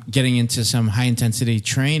getting into some high intensity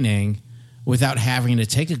training without having to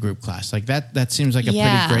take a group class. Like that seems like a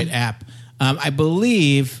pretty great app. I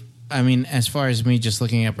believe, I mean, as far as me just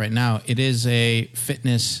looking up right now, it is a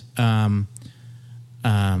fitness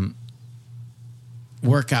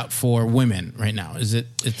workout for women right now. Is it?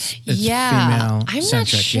 It's female I'm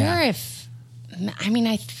centric. not sure if. I mean,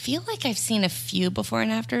 I feel like I've seen a few before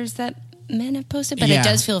and afters that men have posted, but it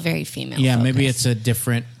does feel very female. Yeah, focused. maybe it's a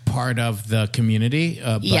different part of the community.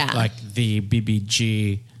 But like the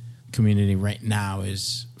BBG community right now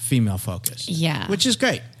is female focused. Yeah, which is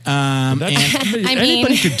great. Anybody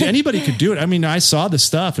could do it. I mean, I saw the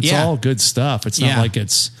stuff. It's all good stuff. It's not like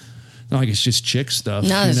it's just chick stuff.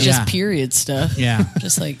 No, it's just period stuff. Yeah.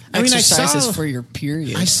 Just like exercises for your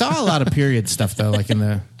period. I saw a lot of period stuff though, like in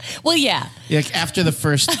the well, yeah. Like after the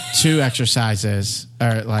first 2 exercises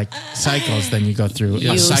or like cycles, then you go through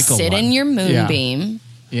you a cycle. Sit in your moonbeam.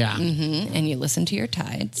 Yeah. And you listen to your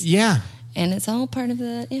tides. Yeah. And it's all part of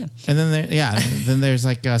the And then there's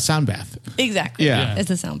like a sound bath. Exactly. Yeah. It's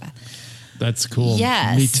a sound bath. That's cool.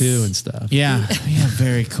 Yes. Me Too and stuff. Yeah. Yeah,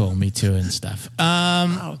 very cool. Me Too and stuff.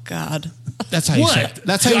 Oh God. That's how you say it.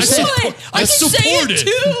 That's how you say it. I support it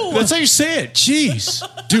too. That's how you say it. Jeez.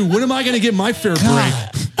 Dude, when am I going to get my fair break?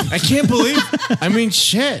 I can't believe. I mean,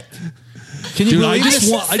 shit. Can you believe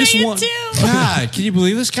this? I just want. God, can you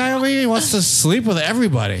believe this guy over here? He wants to sleep with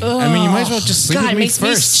everybody. I mean, you might as well just sleep with me makes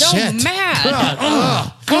first. Me so shit.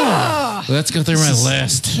 mad. God. Let's go through my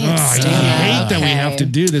list. I hate that we have to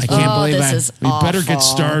do this. I can't believe this is we better get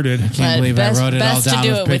started. I can't believe I wrote it all best down to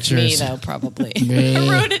do with it pictures. with me, though, probably. I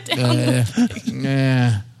wrote it down.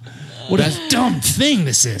 Yeah. What a dumb thing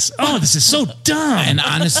this is. Oh, this is so dumb. And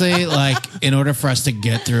honestly, like, in order for us to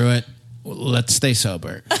get through it, let's stay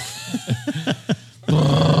sober.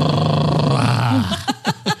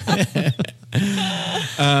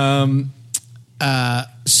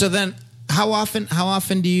 So then, how often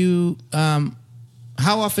do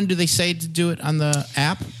they say to do it on the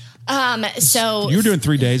app? So you're doing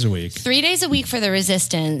 3 days a week. 3 days a week for the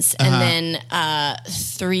resistance, and then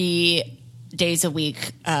 3 days a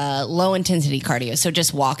week low intensity cardio. So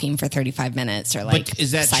just walking for 35 minutes or like. But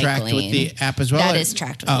is that cycling. tracked with the app as well? That is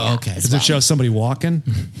tracked with the app. Okay. Does it show somebody walking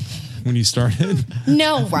when you started?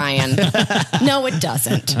 No, Ryan. No, it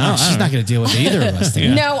doesn't. Oh, she's not going to deal with either of us.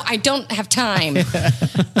 No, I don't have time.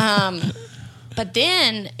 But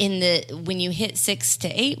then when you hit 6 to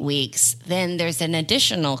 8 weeks, then there's an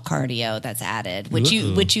additional cardio that's added, which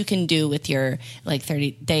you can do with your like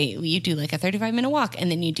 30-day. You do like a 35-minute walk, and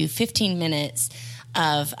then you do 15 minutes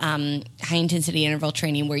of high intensity interval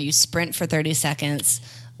training where you sprint for 30 seconds,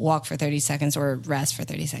 walk for 30 seconds, or rest for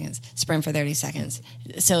 30 seconds, sprint for 30 seconds.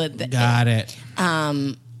 So got it.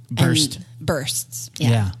 Bursts.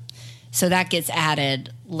 Yeah. So that gets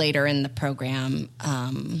added later in the program.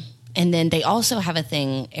 And then they also have a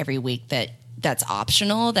thing every week that's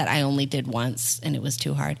optional that I only did once and it was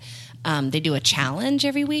too hard. They do a challenge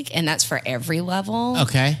every week, and that's for every level.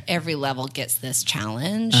 Okay. Every level gets this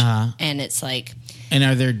challenge. And it's like... And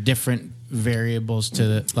are there different variables to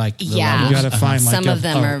the levels? You got to find like some of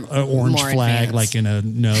them are an orange more flag advanced. like in a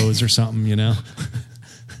nose or something, you know?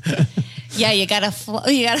 Yeah, you gotta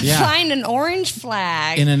find an orange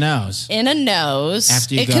flag in a nose.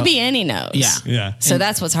 After you it could be any nose. Yeah. So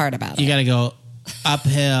that's what's hard about it. You got to go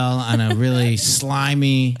uphill on a really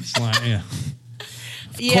slimy. Course.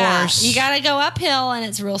 You got to go uphill, and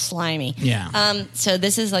it's real slimy. Yeah. So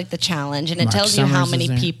this is like the challenge, and it Mark tells you how Summers many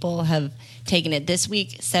is there. people have taken it. This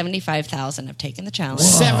week, 75,000 have taken the challenge.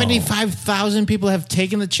 75,000 people have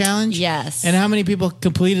taken the challenge? Yes. And how many people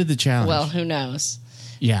completed the challenge? Well, who knows?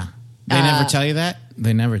 Yeah. They never tell you that?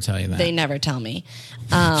 They never tell you that. They never tell me.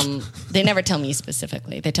 They never tell me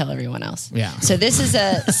specifically. They tell everyone else. Yeah. So this is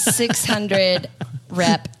a 600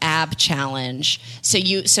 rep ab challenge.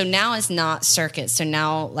 So now it's not circuits. So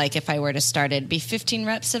now, like if I were to start, it'd be 15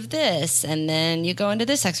 reps of this, and then you go into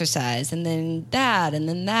this exercise, and then that, and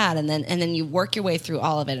then that, and then you work your way through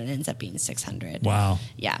all of it, and it ends up being 600. Wow.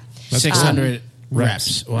 Yeah. 600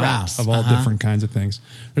 reps. Wow. Of all different kinds of things.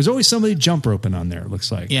 There's always somebody jump roping on there, it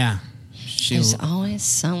looks like. Yeah. There's always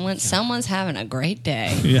someone's having a great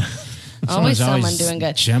day. Yeah. Always someone doing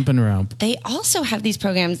good. Jumping rope. They also have these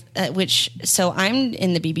programs, so I'm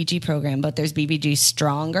in the BBG program, but there's BBG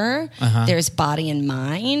Stronger. There's Body and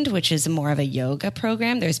Mind, which is more of a yoga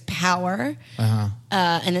program. There's Power.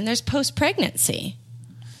 And then there's Post-Pregnancy,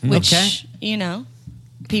 which,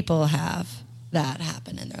 people have that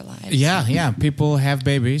happen in their lives. Yeah, yeah. People have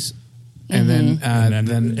babies. And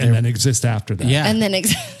then exist after that. Yeah. And then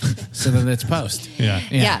so then it's post. Yeah.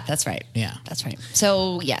 Yeah, that's right. Yeah. That's right.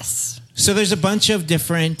 So, yes. So there's a bunch of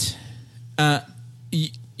different.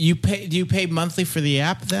 You pay? Do you pay monthly for the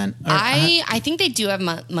app then? Or, I think they do have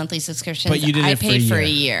monthly subscriptions. But you did I it paid for for a a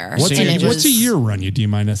year. year. What's a year run you? Do you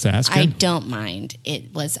mind us asking? I don't mind.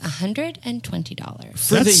 It was $120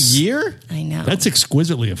 for the year. I know. That's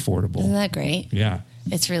exquisitely affordable. Isn't that great? Yeah.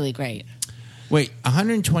 It's really great. Wait,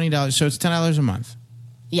 $120. So it's $10 a month.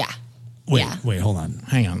 Yeah. Wait, hold on.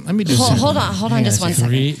 Hang on. Let me do. Hold on, just one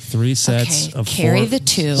second. Three sets of carry four. the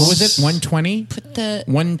two. What was it? 120. Put the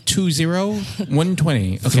 120.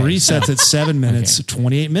 120. Okay. 3 sets at 7 minutes. Okay.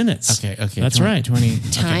 28 minutes. Okay. That's 20, right. 20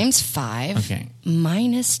 times 5. Okay.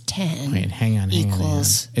 Minus 10. Wait, hang on.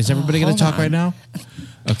 Equals. Is everybody going to talk right now?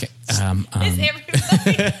 Okay. Is everybody?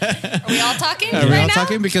 Are we all talking? Are we all now?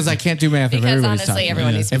 talking? Because I can't do math if Because everybody's honestly, talking.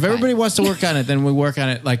 everyone needs to If be everybody quiet. wants to work on it, then we work on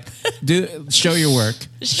it. Like, show your work.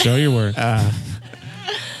 Show your work.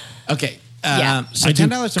 Okay. Yeah. So I do $10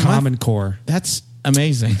 a month. Common Core. That's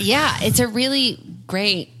amazing. Yeah, it's a really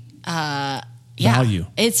great Value.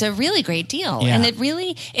 It's a really great deal. Yeah. And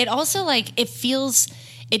it also like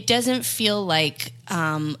it doesn't feel like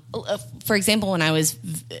for example, when I was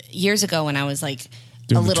years ago when I was like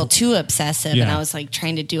Doing a little too obsessive Yeah. and I was like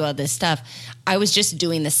trying to do all this stuff, I was just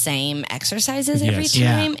doing the same exercises every Yes.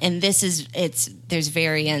 time. Yeah. And there's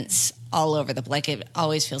variance all over like it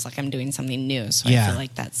always feels like I'm doing something new. So Yeah. I feel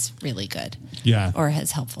like that's really good. Yeah. Or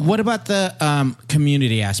has helpful. What about the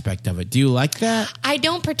community aspect of it? Do you like that? I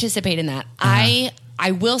don't participate in that.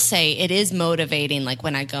 I will say it is motivating, like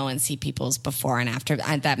when I go and see people's before and after,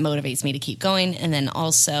 that motivates me to keep going. And then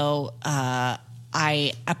also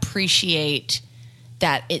I appreciate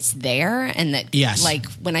that it's there and that Yes. like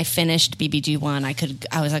when I finished BBG1,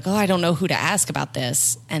 I was like, oh, I don't know who to ask about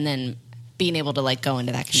this. And then being able to like go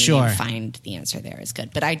into that community Sure. and find the answer there is good.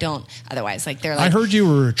 But I don't otherwise, like they're like, I heard you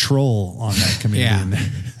were a troll on that community. Yeah. in there.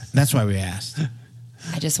 That's why we asked.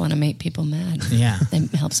 I just want to make people mad. Yeah. It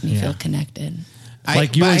helps me Yeah. feel connected.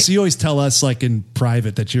 Like you always tell us like in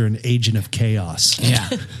private that you're an agent of chaos. Yeah.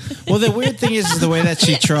 Well, the weird thing is the way that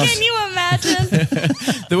she trolls. Can you imagine?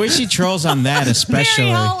 The way she trolls on that, especially.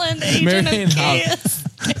 Mary Holland, agent Mary of Holland. chaos.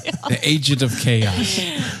 The agent of chaos.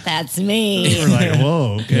 That's me. We're like,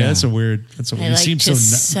 whoa, okay, Yeah. that's a weird. That's a I you like seem to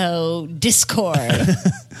so sow discord.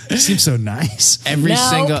 you seem so nice. Every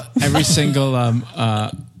Nope. single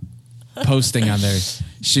posting on there,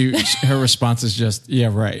 her response is just, yeah,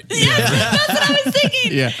 right. That's what I was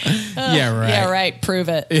thinking. Yeah. Yeah, right. Yeah, right. Prove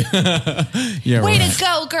it. Yeah, Way right. to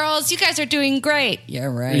go, girls. You guys are doing great. Yeah,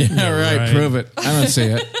 right. Yeah, right. right. Prove it. I don't see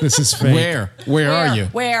it. This is fake. Where are you?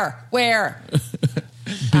 Where?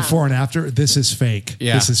 Before and after, this is fake.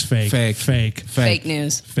 Yeah. This is fake. Fake. Fake. Fake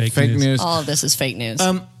news. Fake Fake news. All of this is fake news.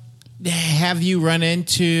 Have you run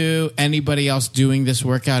into anybody else doing this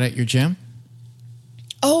workout at your gym?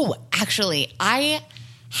 Oh, actually, I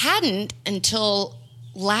hadn't until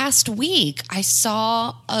last week. I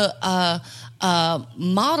saw a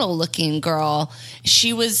model-looking girl.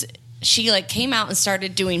 She like came out and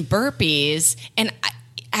started doing burpees, and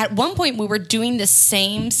at one point we were doing the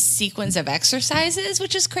same sequence of exercises,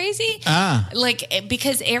 which is crazy. Like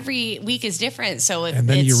because every week is different. So And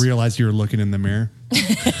then you realize you were looking in the mirror.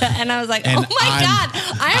 and I was like, And oh my God,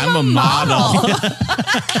 I'm a model.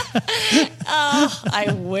 Oh,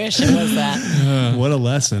 I wish it was that. What a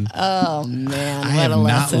lesson. Oh man, I what have a not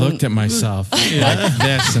lesson. looked at myself like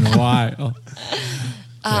this in a while.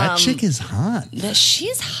 That chick is hot.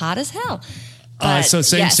 She's hot as hell. But So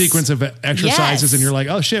same yes. sequence of exercises, Yes. and you're like,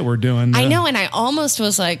 oh shit, we're doing. I know, and I almost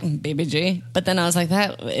was like BBG, but then I was like,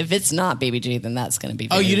 that if it's not BBG, then that's going to be.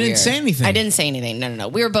 Very you didn't weird. say anything? I didn't say anything. No.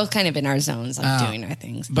 We were both kind of in our zones, like doing our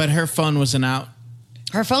things. But her phone wasn't out.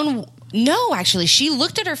 Her phone, no, actually, she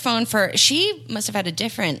looked at her phone she must have had a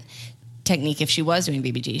different technique if she was doing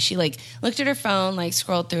BBG. She like looked at her phone, like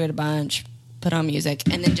scrolled through it a bunch, put on music,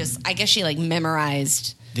 and then just, I guess she like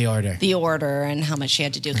memorized The order. and how much she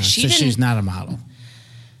had to do. 'Cause So she's not a model.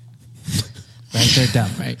 Right, they're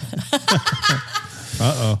dumb, right?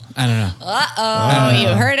 Uh-oh. I don't know. Oh, you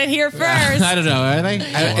heard it here first. I don't know. Are they?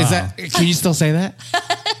 Is that? Can you still say that?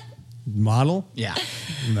 Model? Yeah.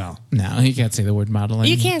 No. No, you can't say the word model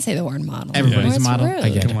anymore. You can't say the word model. Everybody's It's a model. rude. I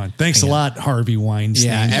get it. Come on. Thanks a lot, Harvey Weinstein.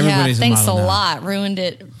 Yeah, everybody's a thanks a model now. lot. Ruined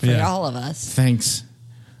it for Yeah. all of us. Thanks,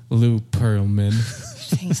 Lou Pearlman.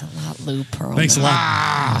 Thanks a lot, Lou Pearl. Thanks a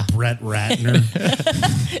lot, Brett Ratner.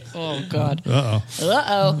 Oh God.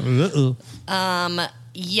 Uh-oh.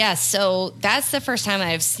 Yeah. So that's the first time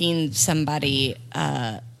I've seen somebody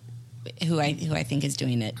who I think is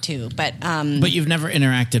doing it too. But But you've never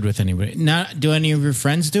interacted with anybody. Not, do any of your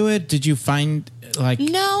friends do it? Did you find like?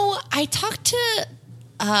 no, I talked to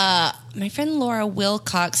my friend Laura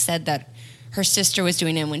Wilcox said that her sister was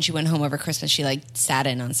doing it. When she went home over Christmas, she like sat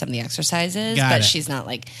in on some of the exercises, she's not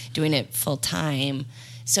like doing it full time.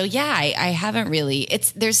 So yeah, I haven't really.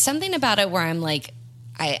 There's something about it where I'm like,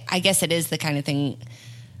 I guess it is the kind of thing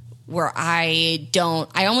where I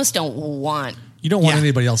almost don't want. You don't want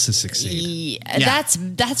anybody else to succeed. Yeah.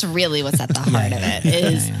 That's really what's at the heart of it.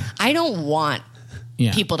 Is I don't want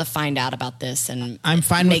people to find out about this and I'm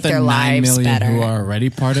fine make with the their 9 lives million better. who are already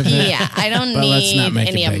part of it. Yeah, I don't need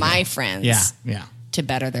any of my friends. Yeah. To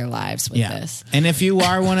better their lives with this. And if you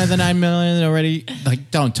are one of the 9 million already, like,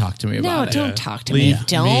 don't talk to me about it. No, don't talk to me.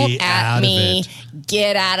 Don't at me.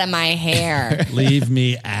 Get out of my hair. Leave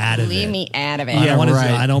me out of it. Leave me out of it.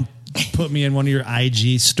 I don't put me in one of your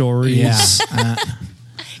IG stories. Yeah.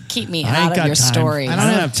 Keep me out of your stories. I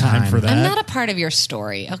don't have time for that. I'm not a part of your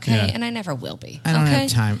story, okay? Yeah. And I never will be. I don't have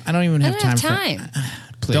time. I don't even have time.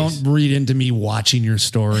 Please. Don't read into me watching your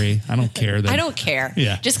story. I don't care. I don't care.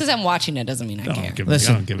 Yeah. Just because I'm watching it doesn't mean I care.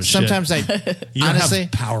 Listen, I don't give a sometimes shit. You honestly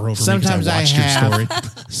have power over me because I watched your story.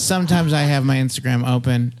 Sometimes I have my Instagram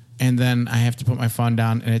open and then I have to put my phone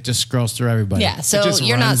down and it just scrolls through everybody. Yeah, so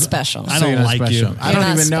you're not special. I don't like you. I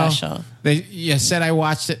don't even know. You said I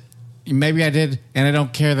watched it. Maybe I did, and I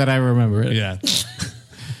don't care that I remember it. Yeah.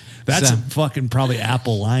 That's fucking probably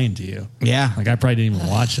Apple lying to you. Yeah. Like I probably didn't even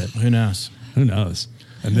watch it. Who knows?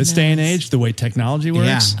 In this day and age, the way technology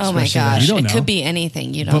works. Oh my gosh. It could be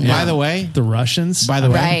anything. You don't know. But by the way, the Russians. By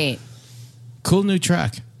the way. Right. Cool new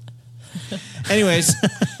truck. Anyways.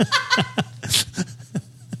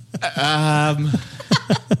 I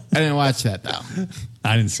didn't watch that though.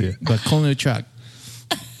 I didn't see it. But cool new truck.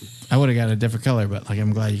 I would have got a different color, but like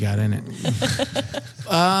I'm glad you got in it.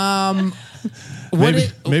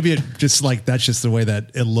 Maybe it just like that's just the way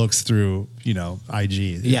that it looks through,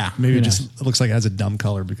 IG. Yeah. Maybe it just looks like it has a dumb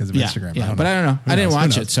color because of Instagram. Yeah, but I don't know. I didn't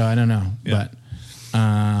watch it, so I don't know. Yeah. But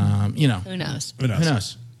who knows? Who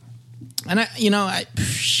knows? And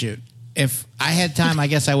shoot. If I had time, I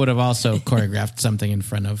guess I would have also choreographed something in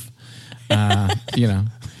front of the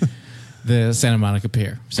Santa Monica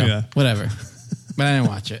Pier. So whatever. But I didn't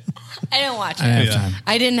watch it. I didn't watch it. I didn't have time.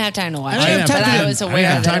 I didn't have time to watch I it, but I was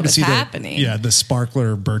aware that it was happening. The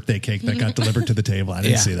sparkler birthday cake that got delivered to the table. I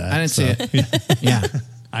didn't see that. I didn't see it. Yeah.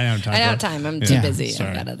 I don't have time. I don't have time. I'm too busy.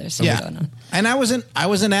 I've got other stuff going on. And I wasn't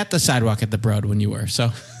at the sidewalk at the Broad when you were.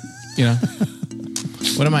 So,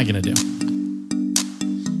 what am I going to do?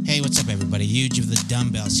 Hey, what's up, everybody? Huge of the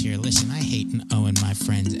Dumbbells here. Listen, I hate owing my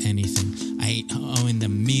friends anything. I hate owing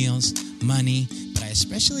them meals, money, but I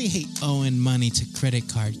especially hate owing money to credit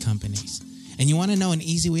card companies. And you want to know an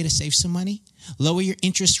easy way to save some money? Lower your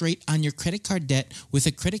interest rate on your credit card debt with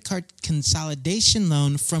a credit card consolidation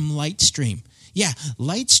loan from Lightstream. Yeah,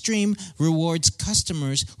 Lightstream rewards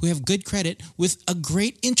customers who have good credit with a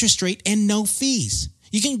great interest rate and no fees.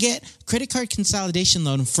 You can get credit card consolidation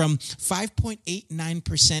loan from 5.89%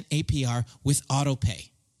 APR with AutoPay.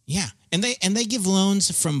 Yeah, and they give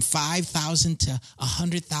loans from $5,000 to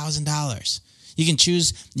 $100,000. You can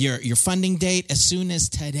choose your funding date as soon as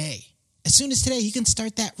today. As soon as today, you can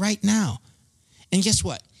start that right now. And guess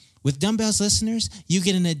what? With Dumbbells listeners, you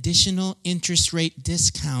get an additional interest rate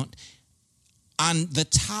discount on the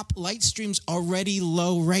top Lightstream's already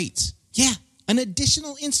low rates. Yeah, an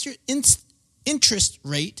additional interest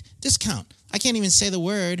rate discount. I can't even say the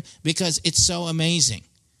word because it's so amazing.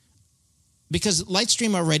 Because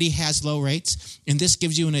Lightstream already has low rates, and this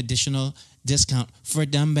gives you an additional discount for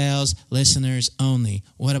Dumbbells listeners only.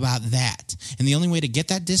 What about that? And the only way to get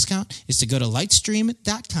that discount is to go to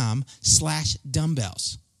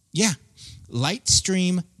lightstream.com/dumbbells. Yeah,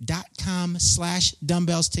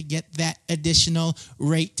 lightstream.com/dumbbells to get that additional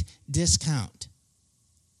rate discount.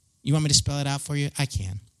 You want me to spell it out for you? I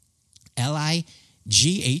can.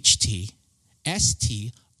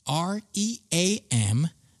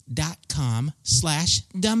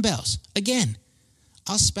 lightstream.com/dumbbells. Again,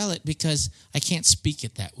 I'll spell it because I can't speak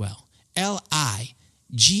it that well.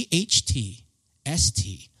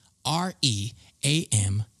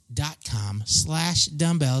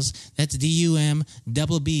 lightstream.com/dumbbells. That's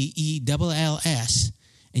DUMBBELLS.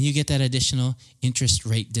 And you get that additional interest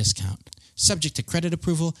rate discount. Subject to credit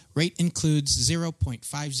approval, rate includes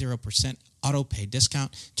 0.50% auto pay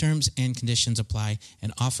discount. Terms and conditions apply,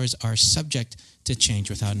 and offers are subject to change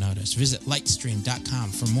without notice. Visit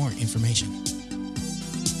lightstream.com for more information.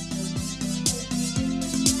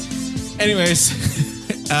 Anyways,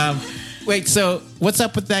 wait, so what's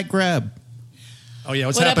up with that grub? Oh, yeah,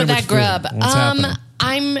 what's what happening up with that grub? What's happening?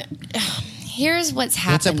 Here's what's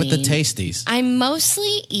happening. What's up with the tasties? I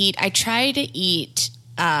mostly eat, I try to eat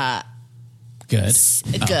Good.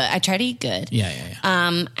 Good. I try to eat good. Yeah.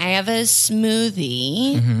 I have a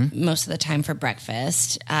smoothie most of the time for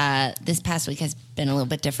breakfast. This past week has been a little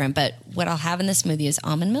bit different, but what I'll have in the smoothie is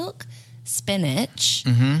almond milk, spinach.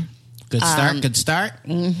 Good start.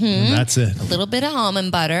 And that's it. A little bit of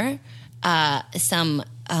almond butter, some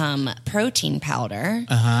protein powder,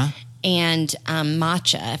 and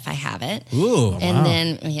matcha if I have it. Ooh,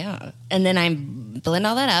 and then I blend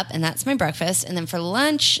all that up, and that's my breakfast. And then for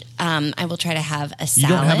lunch, I will try to have a salad.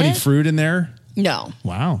 You don't have any fruit in there? No.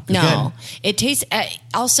 Wow. No. It tastes.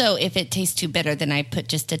 Also, if it tastes too bitter, then I put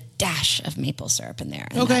just a dash of maple syrup in there.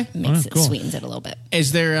 And Okay. that makes it cool. sweetens it a little bit.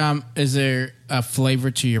 Is there a flavor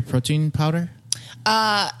to your protein powder?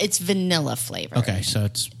 It's vanilla flavor. Okay, so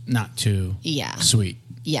it's not too sweet.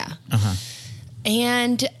 Yeah.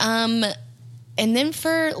 And then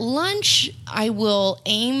for lunch, I will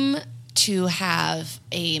aim to have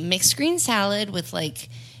a mixed green salad with like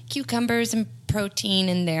cucumbers and protein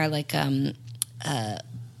in there, like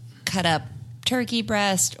cut up turkey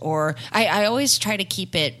breast, or I always try to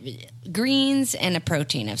keep it greens and a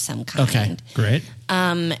protein of some kind. Okay, great.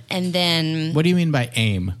 And then What do you mean by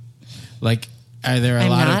aim? Like, are there a I'm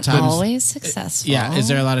lot not of times? always successful. Yeah, is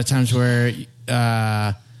there a lot of times where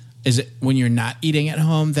is it when you're not eating at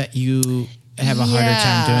home that you have a harder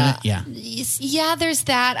time doing it? Yeah, there's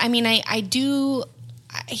that. I mean, I do.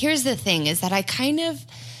 Here's the thing: is that I kind of,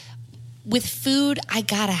 with food, I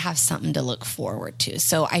gotta have something to look forward to.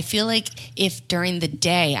 So I feel like if during the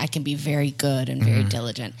day I can be very good and very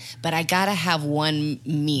diligent, but I gotta have one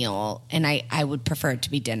meal, and I would prefer it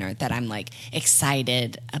to be dinner that I'm like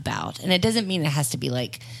excited about. And it doesn't mean it has to be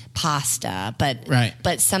like pasta,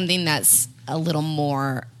 but something that's a little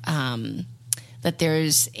more that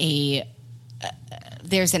there's an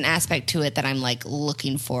aspect to it that I'm like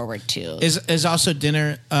looking forward to. Is also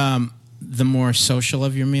dinner the more social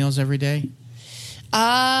of your meals every day?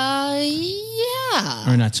 Yeah.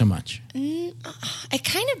 Or not so much? It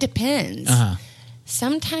kind of depends.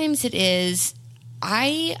 Sometimes it is.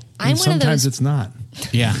 I'm one of those. Sometimes it's not.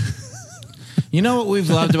 Yeah. You know what we've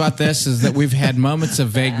loved about this is that we've had moments of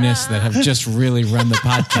vagueness that have just really run the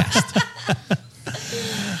podcast.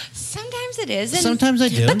 Sometimes it is. And, Sometimes I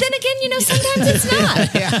do. But then again, sometimes it's not.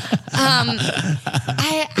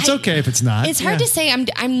 It's okay if it's not. It's hard to say.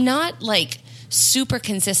 I'm not like super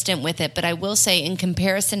consistent with it, but I will say in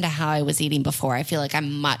comparison to how I was eating before, I feel like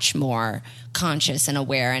I'm much more conscious and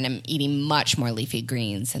aware, and I'm eating much more leafy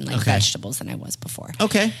greens and like vegetables than I was before.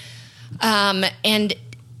 Okay.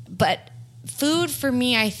 But food for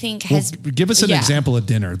me, I think has. Give us an example of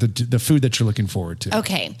dinner, the food that you're looking forward to.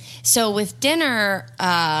 Okay, so with dinner,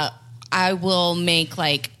 I will make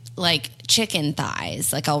like chicken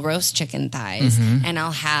thighs. Like I'll roast chicken thighs, and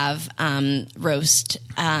I'll have roast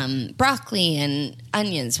broccoli and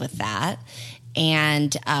onions with that.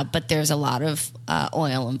 And but there's a lot of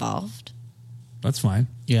oil involved. That's fine.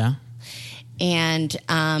 Yeah. And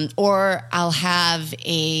or I'll have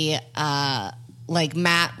a like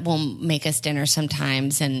Matt will make us dinner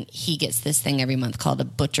sometimes, and he gets this thing every month called a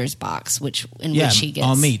butcher's box, which he gets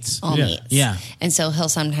all meats. Yeah. And so he'll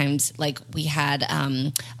sometimes, like we had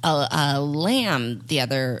a lamb the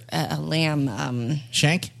other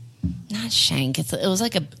Shank? not shank. It was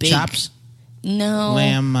like a big Chops? No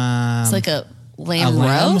Lamb. it's like a lamb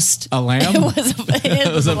lamb? roast. A lamb?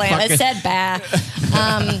 It was a lamb. It said bah.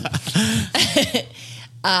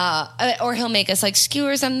 Or he'll make us like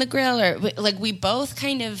skewers on the grill, or like we both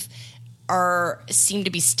kind of seem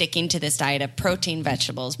to be sticking to this diet of protein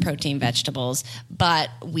vegetables, but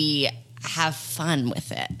we have fun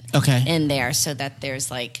with it. Okay. In there, so that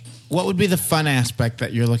there's like. What would be the fun aspect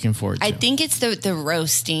that you're looking forward to? I think it's the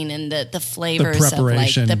roasting and the flavors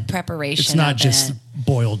preparation. of like the preparation. It's not of just it.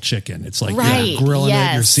 boiled chicken. It's like Right, you're grilling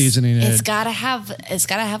it, you're seasoning it. It's gotta have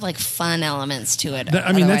like fun elements to it.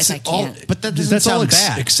 I mean, Otherwise, that's I all. can't. But that doesn't That's all sound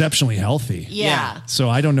bad. exceptionally healthy. Yeah. So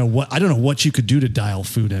I don't know what you could do to dial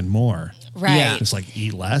food in more. Right. Yeah. Just like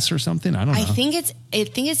eat less or something. I don't know. I think it's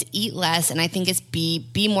eat less, and I think it's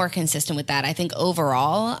be more consistent with that. I think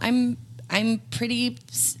overall, I'm pretty.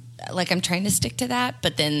 Like I'm trying to stick to that,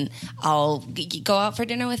 but then I'll go out for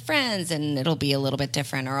dinner with friends, and it'll be a little bit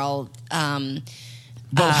different. Or I'll.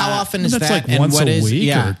 But how often is that's that? like once a week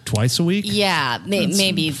Yeah. or twice a week. Yeah,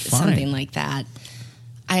 maybe fine. something like that.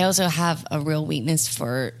 I also have a real weakness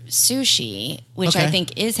for sushi, which I Okay.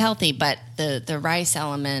 think is healthy, but the rice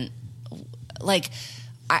element, like,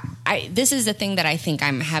 this is the thing that I think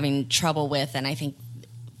I'm having trouble with, and I think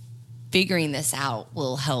figuring this out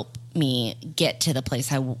will help me get to the place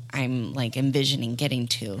I'm like envisioning getting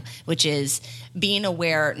to, which is being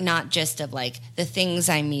aware not just of like the things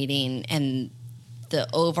I'm eating and the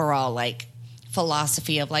overall like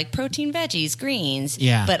philosophy of like protein, veggies, greens.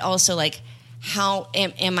 Yeah. But also like how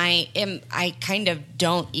am I kind of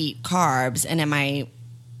don't eat carbs, and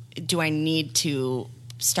do I need to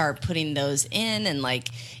start putting those in, and like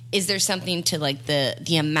is there something to like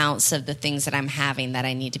the amounts of the things that I'm having that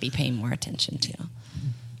I need to be paying more attention to?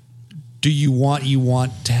 Do you want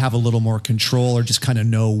to have a little more control, or just kind of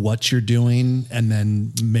know what you're doing and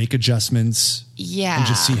then make adjustments? Yeah. And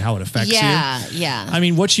just see how it affects you? Yeah. I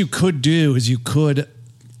mean, what you could do is you could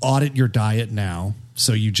audit your diet now.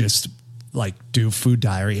 So you just like do food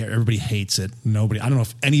diary. Everybody hates it. I don't know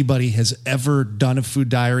if anybody has ever done a food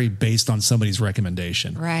diary based on somebody's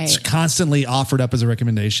recommendation. Right. It's constantly offered up as a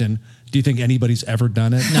recommendation. Do you think anybody's ever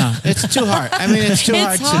done it? No, it's too hard. I mean, it's too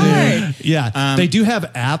hard to do. Yeah. They do have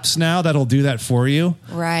apps now that'll do that for you.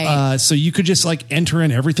 Right. So you could just like enter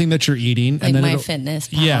in everything that you're eating. Like and then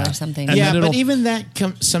MyFitnessPal or something. And Yeah, but even that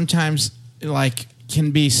sometimes like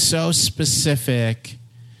can be so specific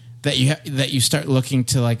that you start looking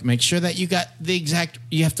to like make sure that you got the exact.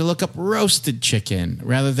 You have to look up roasted chicken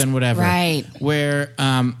rather than whatever. Right. Where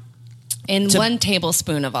in 1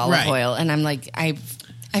 tablespoon of olive oil, and I'm like I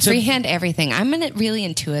freehand everything. I'm a really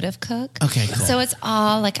intuitive cook. Okay, cool. So it's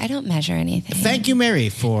all like I don't measure anything. Thank you, Mary,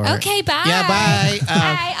 for Okay, bye. Yeah, bye.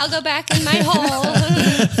 Bye. I'll go back in my hole.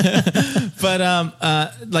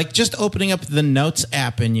 But like just opening up the Notes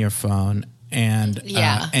app in your phone and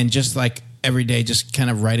just like every day just kind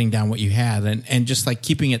of writing down what you had and just like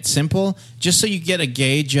keeping it simple just so you get a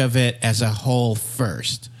gauge of it as a whole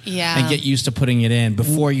first. Yeah. And get used to putting it in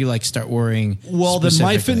before you like start worrying. Well, the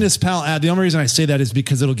MyFitnessPal app, the only reason I say that is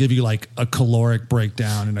because it'll give you like a caloric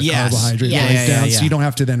breakdown and a carbohydrate breakdown. So you don't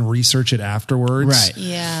have to then research it afterwards. Right.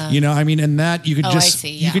 Yeah. You know, I mean, and that you could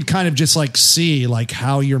you could kind of just like see like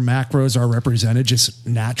how your macros are represented just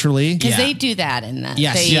naturally. Because they do that in that.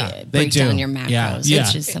 Yes. They break down your macros. Yeah.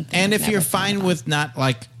 Which is something and I've if you're never thought fine about. with not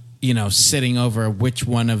like, sitting over which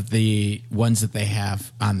one of the ones that they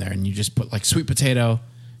have on there and you just put like sweet potato,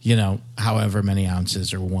 however many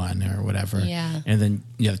ounces or 1 or whatever. Yeah. And then,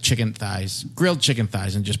 chicken thighs, grilled chicken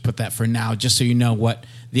thighs, and just put that for now, just so you know what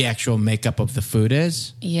the actual makeup of the food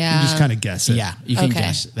is. Yeah. You just kind of guess it. Yeah, you can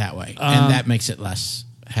guess it that way. And that makes it less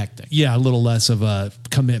hectic. Yeah, a little less of a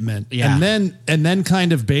commitment. Yeah. And then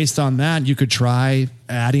kind of based on that, you could try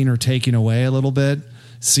adding or taking away a little bit,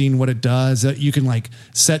 seeing what it does. You can like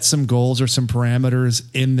set some goals or some parameters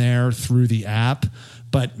in there through the app.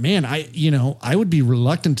 But man, I would be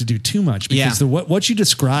reluctant to do too much because what you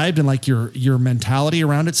described and like your mentality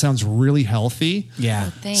around it sounds really healthy. Yeah.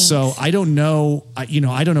 Oh, thanks. So I don't know,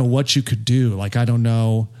 I don't know what you could do. Like, I don't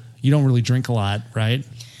know, you don't really drink a lot, right?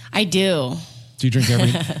 I do. Do you drink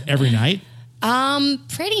every night?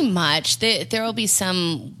 Pretty much. There will be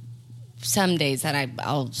some days that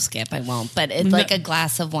I'll skip. I won't. But it's like a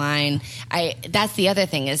glass of wine. That's the other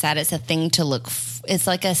thing is that it's a thing to look. It's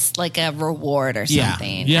like a reward or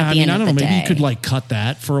something. Yeah. I mean, I don't know. Maybe day. you could like cut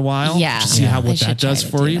that for a while. Yeah. To see what that does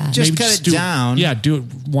for you. That. Just cut it down. Do it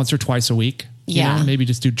once or twice a week. Yeah. Maybe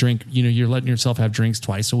just do drink. You're letting yourself have drinks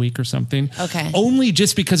twice a week or something. Okay. Only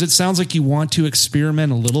just because it sounds like you want to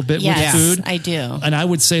experiment a little bit with food. I do. And I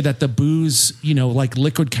would say that the booze, like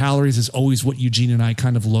liquid calories is always what Eugene and I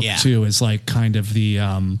kind of look to as like kind of the,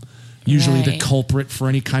 usually the culprit for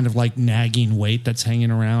any kind of like nagging weight that's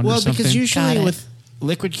hanging around or something. Because usually with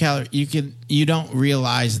liquid calorie, you don't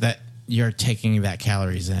realize that you're taking that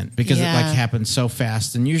calories in because it like happens so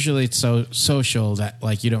fast, and usually it's so social that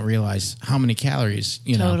like you don't realize how many calories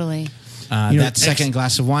Totally. That second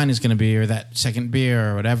glass of wine is going to be, or that second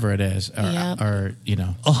beer, or whatever it is, or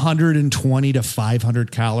 120 to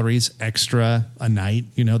 500 calories extra a night.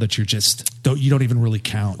 That you don't even really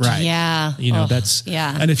count. Right. Yeah. That's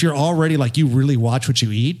yeah. And if you're already like you really watch what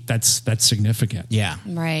you eat, that's significant. Yeah.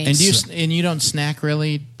 Right. And you don't snack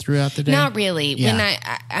really throughout the day? Not really. Yeah. When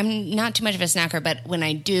I'm not too much of a snacker, but when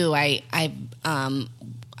I do, I've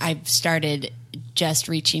started just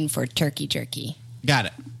reaching for turkey jerky. Got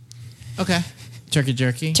it. Okay. Turkey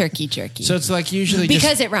jerky. Turkey jerky. So it's like usually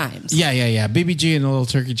because it rhymes. Yeah. BBG and a little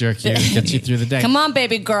turkey jerky gets you through the day. Come on,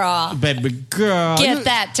 baby girl. Baby girl. Get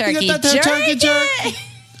that turkey jerky.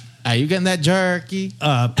 Are you getting that jerky?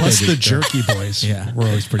 Plus the jerky boys. Yeah. We're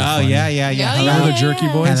always pretty funny. Yeah. Hello, the jerky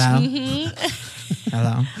boys.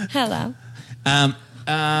 Hello. Hello.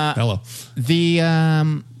 Hello.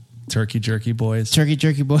 The turkey jerky boys. Turkey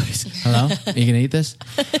jerky boys. Hello. Are you gonna eat this?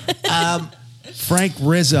 Frank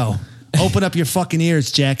Rizzo. Open up your fucking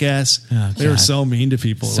ears, jackass. Oh, they were so mean to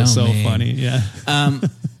people. It was so funny. Yeah.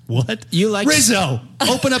 What? You like Rizzo?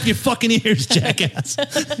 Open up your fucking ears, jackass.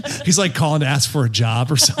 He's like calling to ask for a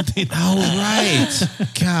job or something. Oh, right.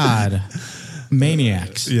 God.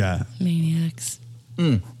 Maniacs. Yeah. Maniacs.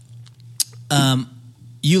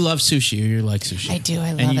 You love sushi. You like sushi. I do.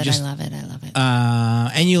 I love it. I love it. I love it.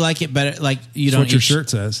 And you like it better. Like you That's don't. what your shirt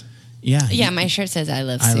says. Yeah. Yeah, my shirt says I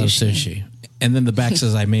love sushi. I love sushi. And then the back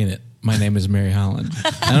says I mean it. My name is Mary Holland.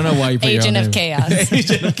 I don't know why you put Agent your own of name. Chaos.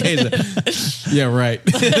 Agent of Chaos. Yeah, right.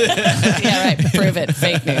 Yeah, right. Prove it.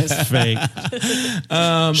 Fake news. Fake.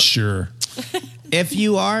 Sure. If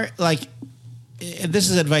you are like, this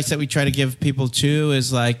is advice that we try to give people too,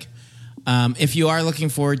 is like, if you are looking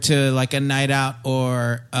forward to like a night out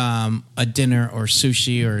or a dinner or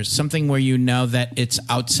sushi or something where you know that it's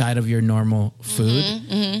outside of your normal food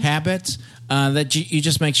habits, that you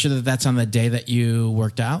just make sure that that's on the day that you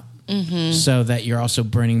worked out. So that you're also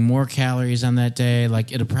burning more calories on that day.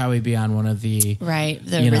 Like it'll probably be on one of the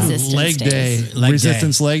resistance leg days. day.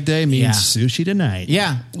 Resistance leg day means sushi tonight.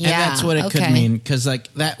 Yeah, and that's what it could mean, because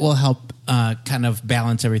like that will help kind of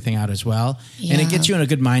balance everything out as well, and it gets you in a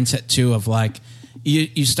good mindset too of like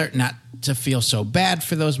you start not to feel so bad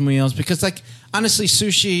for those meals, because like honestly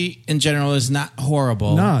sushi in general is not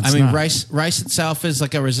horrible. No, it's I mean not. rice itself is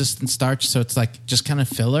like a resistant starch, so it's like just kind of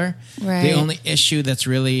filler. Right. The only issue that's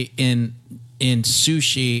really in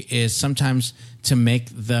sushi is sometimes to make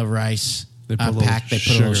the rice pack, they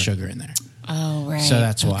put a little sugar in there. Oh, right. So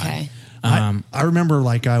that's why. Okay. I remember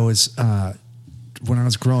like I was when I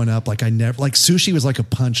was growing up, like I never like sushi was like a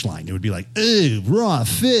punchline. It would be like, "Ooh, raw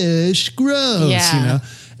fish, gross," you know.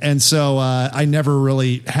 And so I never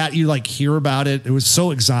really had you like hear about it. It was so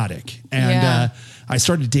exotic, and I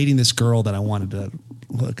started dating this girl that I wanted to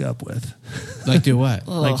hook up with. Like do what?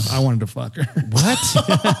 Like I wanted to fuck her. What?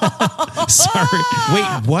 Sorry.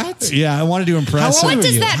 Wait, what? Yeah, I wanted to impress her. What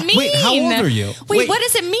does that mean? Wait, how old are you? Wait, what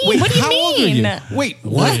does it mean? What do you how mean? old are you? Wait,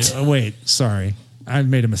 what? Wait, sorry. I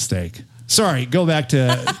made a mistake. Sorry, go back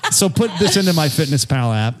to... So put this into my Fitness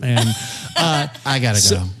Pal app, and... I gotta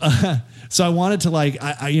go. So I wanted to like,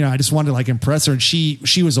 I just wanted to like impress her, and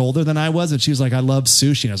she was older than I was, and she was like, I love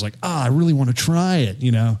sushi, and I was like, I really want to try it,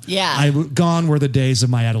 you know? Yeah. Gone were the days of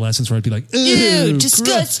my adolescence where I'd be like, ew, gross.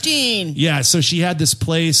 disgusting. Yeah, so she had this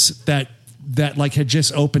place that like had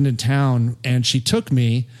just opened in town, and she took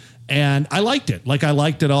me, and I liked it. Like I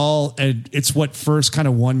liked it all, and it's what first kind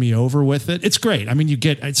of won me over with it. It's great. I mean,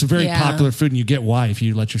 it's a very popular food, and you get why if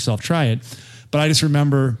you let yourself try it. But I just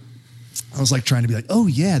remember... I was like trying to be like, oh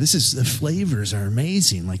yeah, the flavors are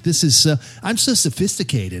amazing. Like this is, I'm so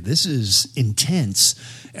sophisticated. This is intense.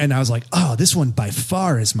 And I was like, oh, this one by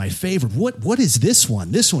far is my favorite. What is this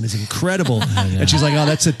one? This one is incredible. And she's like, oh,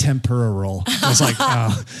 that's a tempura roll. I was like,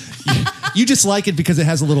 oh, you just like it because it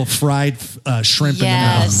has a little fried shrimp in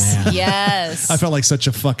the middle. Yes. I felt like such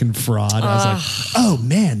a fucking fraud. I was like, oh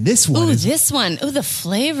man, this one is. This one. Oh, the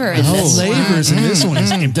flavor in The this flavors in this one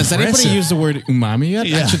is impressive. Does anybody use the word umami yet?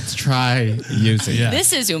 Yeah. I should try using it.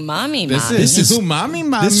 This is umami, This is umami,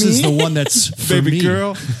 mommy. This is the one that's for Baby me.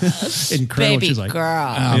 girl. Incredible. Baby She's like,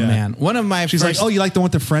 girl. Oh man, one of my she's first, like, oh, you like the one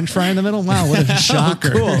with the French fry in the middle? Wow, what a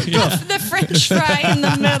shocker! cool. The French fry in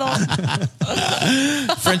the middle.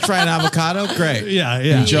 French fry and avocado, great. Yeah.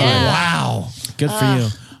 Enjoy. Yeah. Wow, good for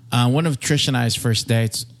you. One of Trish and I's first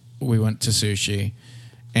dates, we went to sushi,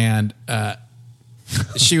 and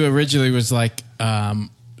she originally was like,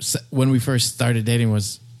 when we first started dating,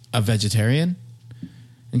 was a vegetarian,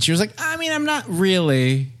 and she was like, I mean, I'm not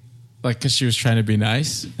really. Like, because she was trying to be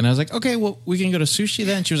nice. And I was like, okay, well, we can go to sushi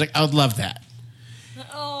then. She was like, I would love that.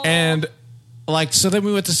 Oh. And, like, so then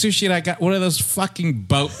we went to sushi, and I got one of those fucking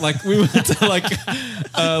like, we went to,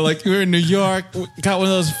 like we were in New York, we got one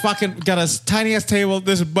of those got a tiny-ass table.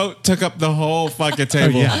 This boat took up the whole fucking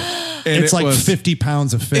table. Yeah. And It's like 50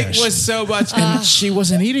 pounds of fish. It was so much. And she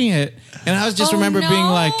wasn't eating it. And I was just remember being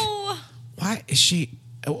like, no. why is she...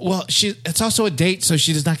 Well, it's also a date, so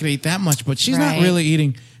she's not going to eat that much, but she's not Right. really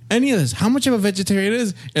eating... any of this, how much of a vegetarian it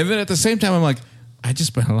is, and then at the same time, I'm like, I just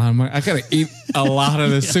spent a lot of money. I gotta eat a lot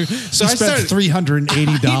of this sushi. So I I spent started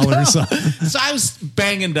 $380. So I was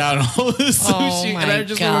banging down all the sushi, my and I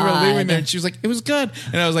just remember God. leaving there, and she was like, "It was good,"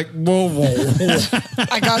 and I was like, "Whoa, whoa,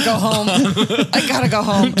 I gotta go home. I gotta go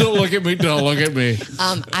home. don't look at me, don't look at me."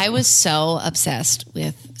 I was so obsessed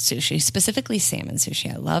with sushi, specifically salmon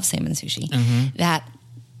sushi. I love salmon sushi. That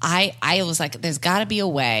I was like, there's got to be a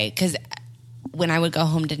way, because when I would go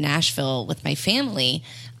home to Nashville with my family,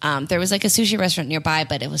 there was like a sushi restaurant nearby,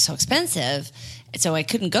 but it was so expensive, so I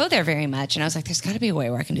couldn't go there very much. And I was like, there's got to be a way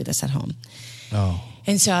where I can do this at home. Oh.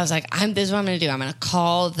 And so I was like, this is what I'm going to do. I'm going to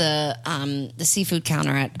call the seafood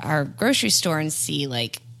counter at our grocery store and see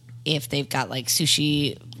like if they've got like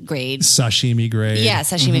sushi grade, Sashimi grade. yeah,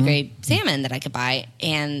 sashimi grade salmon that I could buy.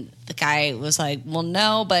 And the guy was like, well,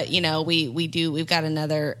 no, but you know, we've got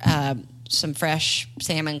another some fresh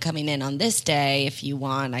salmon coming in on this day. If you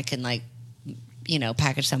want, I can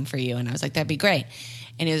package some for you. And I was like, that'd be great.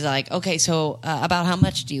 And he was like, okay, so about how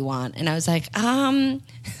much do you want? And I was like,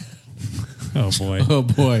 Oh boy. Oh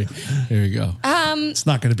boy. Here we go. It's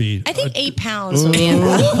not going to be. I think 8 pounds would be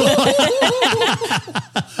enough.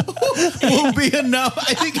 Will be enough.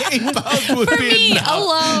 I think 8 pounds would For be me enough.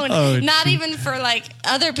 alone. Oh, not even for like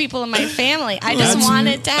other people in my family. I just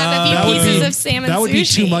wanted to have a few pieces of salmon That would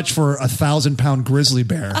sushi. be too much for a 1,000-pound grizzly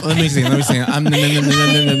bear. Let me see. Let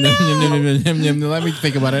me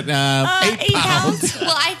think about it. 8 pounds.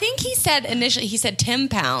 Well, I think he said 10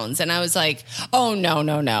 pounds, and I was like, oh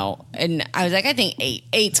no. And I was like, I think 8.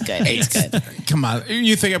 8's good. 8's good. Come on.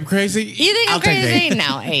 You think I'm crazy? You think I'll I'm take crazy? 8.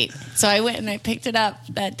 No, 8. So I went and I picked it up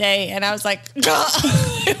that day, and I was like,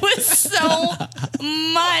 it was so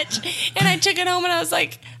much. And I took it home, and I was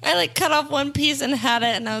like, I cut off one piece and had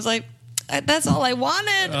it, and I was like, that's all I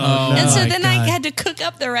wanted. And so then I had to cook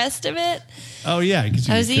up the rest of it. Oh yeah,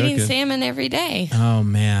 I was eating salmon every day. Oh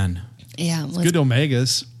man. Yeah, it was good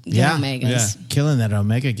omegas. good Yeah. omegas. Yeah. Killing that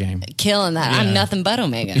Omega game. Killing that. I'm nothing but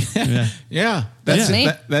omega. Yeah. Yeah. That's me.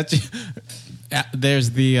 That's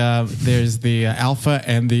there's the alpha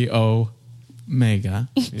and the omega.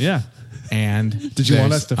 Yeah. And Did you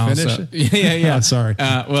want there's us to finish also- it? Yeah. Oh, sorry.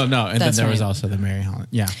 Well, no, and That's then there was right. also the Mary Holland.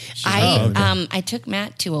 Yeah. I took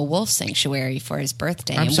Matt to a wolf sanctuary for his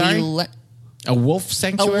birthday. I'm sorry? A wolf A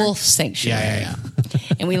sanctuary. wolf sanctuary. Yeah.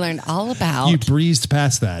 And we learned all about You breezed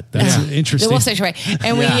past that. That's interesting. the wolf sanctuary.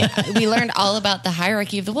 And we learned all about the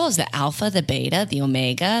hierarchy of the wolves: the alpha, the beta, the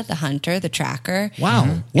omega, the hunter, the tracker.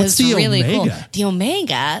 Wow. What's It's the really omega? cool. The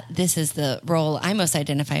omega, this is the role I most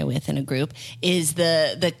identify with in a group, is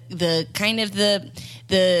the kind of the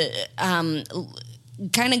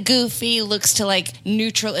kind of goofy, looks to like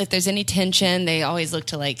neutral. If there's any tension, they always look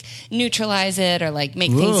to like neutralize it or like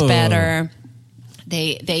make things better.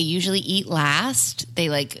 They usually eat last. They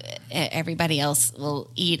everybody else will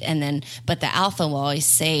eat, but the alpha will always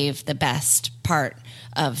save the best part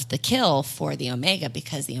of the kill for the omega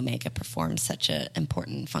because the omega performs such an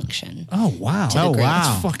important function. Oh wow. To the group.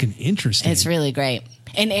 That's fucking interesting. It's really great.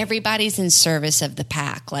 And everybody's in service of the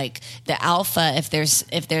pack. Like the alpha, if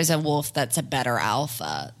there's a wolf that's a better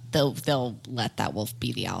alpha, they'll let that wolf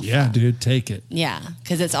be the alpha. Yeah, dude, take it. Yeah,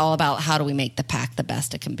 because it's all about how do we make the pack the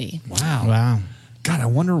best it can be. Wow. God, I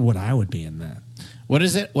wonder what I would be in that. What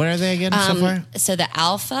is it? What are they again so far? So the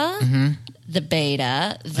alpha, the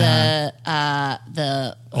beta, the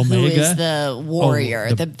Omega? who is the warrior.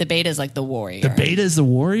 Oh, the beta is like the warrior. The beta is the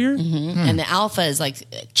warrior? And the alpha is like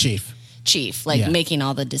Chief, making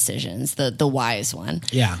all the decisions, the wise one.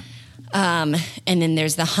 Yeah. And then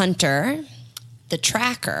there's the hunter, the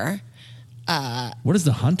tracker. What does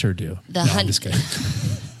the hunter do? I'm just kidding.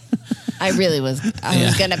 I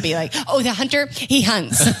was gonna be like, oh, the hunter, he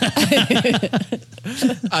hunts.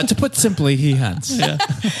 To put simply, he hunts. Yeah.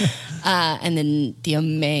 And then the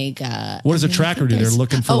omega. What does a tracker do? They're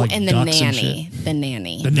looking for and the ducks and nanny. shit. The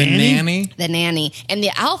nanny. The nanny? The nanny. And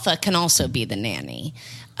the alpha can also be the nanny.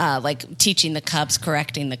 Like teaching the cubs,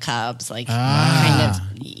 correcting the cubs, kind of,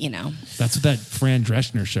 That's what that Fran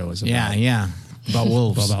Drescher show is about. Yeah. About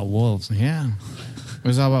wolves. About wolves. Yeah. It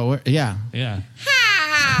was all about Yeah.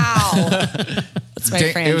 How? That's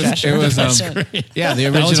my Fran Drescher. It was yeah, the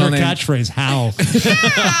That was original her name. catchphrase. How?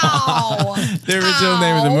 How? The original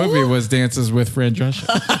name of the movie was Dances with Fran Drescher.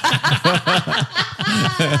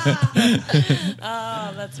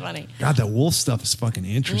 Oh, that's funny. God, that wolf stuff is fucking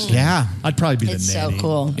interesting. Yeah. I'd probably be It's the so nanny.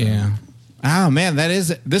 cool. Yeah. Oh man, this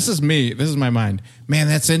is me. This is my mind. Man,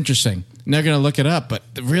 that's interesting. Not gonna look it up, but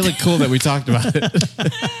really cool that we talked about it.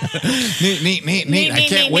 Neat. I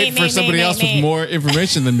can't wait for somebody else with more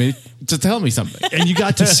information than me to tell me something. And you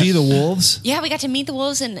got to see the wolves? Yeah, we got to meet the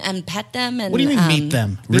wolves and pet them. And What do you mean meet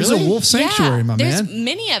them? There's Really? a wolf sanctuary, my there's man.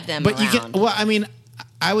 many of them But around. you get I mean,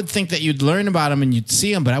 I would think that you'd learn about them and you'd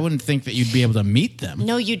see them, but I wouldn't think that you'd be able to meet them.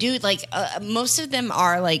 No, you do. Like most of them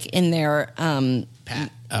are like in their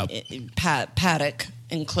paddock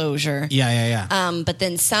enclosure. Yeah. But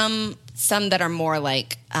then some that are more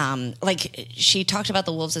like she talked about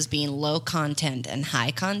the wolves as being low content and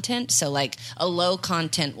high content. So like a low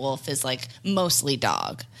content wolf is like mostly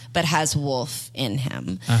dog, but has wolf in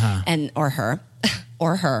him and or her.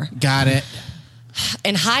 Got it.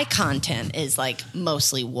 And high content is like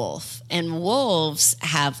mostly wolf. And wolves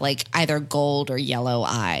have like either gold or yellow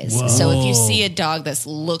eyes. Whoa. So if you see a dog that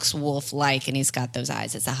looks wolf-like and he's got those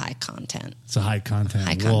eyes, it's a high content. It's a high content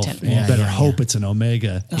High wolf. content You wolf. better hope it's an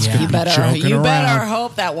omega. It's Yeah. gonna You be better joking around.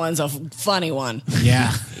 hope that one's a funny one.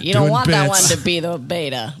 Yeah. You don't Doing want that bits. one to be the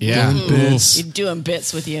beta. Yeah. Doing bits. You're doing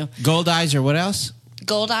bits with you. Gold eyes or what else?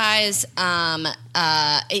 Gold eyes.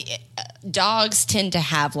 Dogs tend to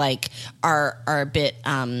have like are a bit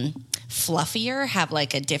fluffier, have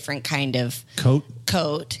like a different kind of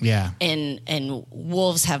coat. Yeah. And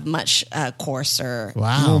wolves have much coarser. A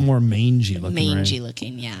little more mangy looking. Mangy right?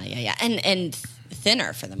 looking. Yeah. And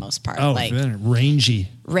thinner for the most part. Oh, like thinner. Rangy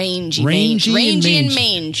and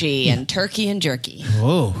mangy and turkey and jerky.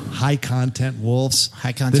 Oh, high content wolves.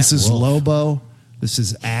 High content This is wolf. Lobo. This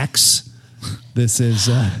is Axe. This is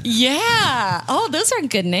Yeah. Oh, those are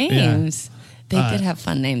good names. They did have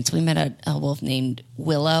fun names. We met a wolf named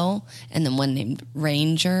Willow and then one named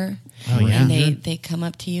Ranger. Oh, yeah. And they come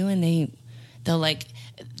up to you and they'll like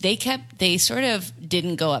they sort of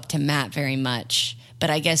didn't go up to Matt very much, but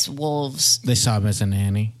I guess wolves they saw him as a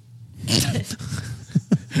nanny.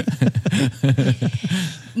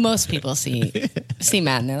 most people see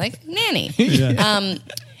Matt and they're like, nanny. Yeah.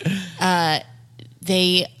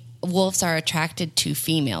 Wolves are attracted to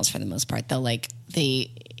females for the most part.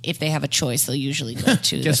 If they have a choice, they'll usually go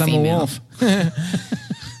to Guess the I'm female. a wolf.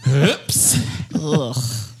 Oops. Ugh.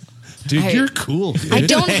 Dude, you're cool, dude. I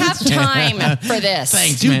don't have time for this.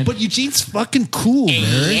 Thanks, Dude, man. but Eugene's fucking cool, man.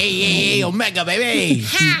 Hey, Omega, baby.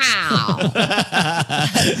 How?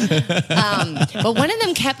 But one of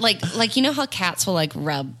them kept like you know how cats will like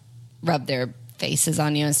rub their faces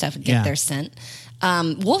on you and stuff and get their scent.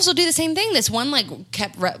 Wolves will do the same thing. This one like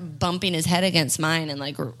kept bumping his head against mine and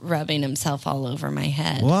like rubbing himself all over my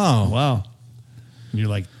head. Whoa. Wow. You're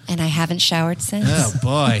like, And I haven't showered since. Oh,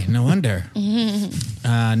 boy. No wonder.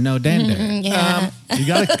 No dander. Yeah. you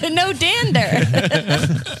got No dander.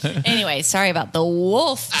 Anyway, sorry about the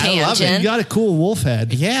wolf tangent. I love it. you got a cool wolf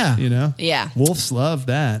head. Yeah. You know? Yeah. Wolves love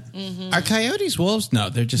that. Are coyotes wolves? No,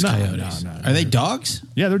 they're just No, coyotes. no. Are they dogs?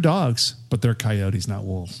 Yeah, they're dogs, but they're coyotes, not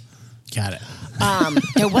wolves. Got it.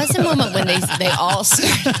 There was a moment when they all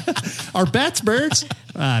started, Are bats birds?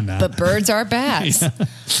 No. but birds are bats.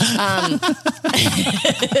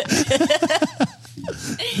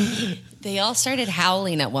 They all started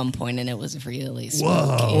howling at one point, and it was really spooky.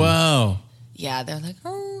 Whoa. Yeah, they're like,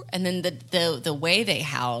 oh, and then the way they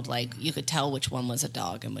howled, like you could tell which one was a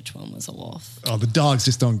dog and which one was a wolf. Oh, the dogs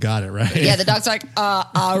just don't got it, right? Yeah, the dog's like,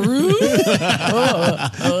 aru,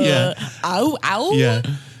 Yeah. ow, ow. Yeah.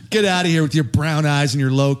 Get out of here with your brown eyes and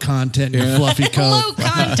your low content and your fluffy coat. Low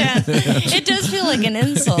content. It does feel like an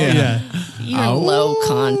insult. Yeah. You're low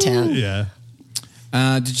content. Yeah.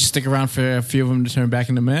 Did you stick around for a few of them to turn back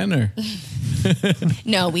into men, or?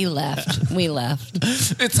 No, we left.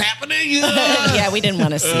 It's happening. Yeah, we didn't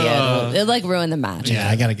want to see it. It like ruined the magic. Yeah,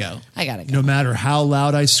 I gotta go. No matter how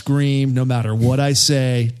loud I scream, no matter what I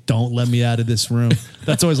say, don't let me out of this room.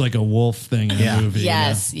 That's always like a wolf thing in a movie.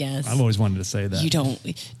 Yes, you know? yes. I've always wanted to say that. You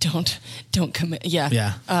don't commit. Yeah.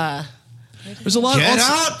 Yeah. There's a lot Get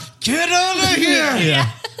also, out! Get out of here!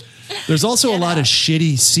 Yeah. There's also a lot of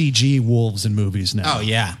shitty CG wolves in movies now. Oh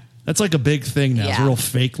yeah. That's like a big thing now. It's Yeah. a real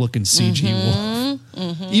fake looking CG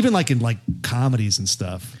wolf. Even like in like comedies and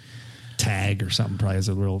stuff. Tag or something probably has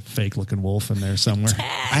a real fake looking wolf in there somewhere.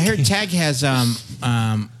 I heard Tag has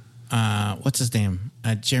what's his name?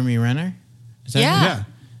 Jeremy Renner. Is that Yeah. him? Yeah.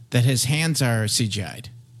 That his hands are CGI'd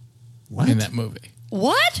What? in that movie.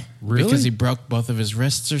 What? Really? Because he broke both of his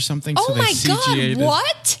wrists or something. Oh so they my CGI'd God!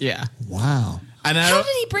 What? Yeah. Wow. And I How don't,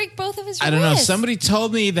 did he break both of his wrists? I don't know. Somebody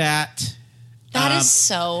told me that. That is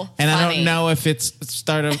so And funny. I don't know if it's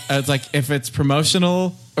if it's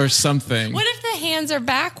promotional or something. What if the hands are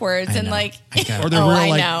backwards and know. like? Or they're oh, real, I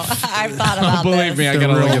like- know. I've thought about Believe this. me, I They're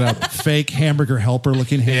gotta real look it up. Fake hamburger helper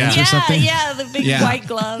looking hands or Yeah, something. yeah, the big Yeah. white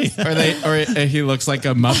gloves. Or he looks like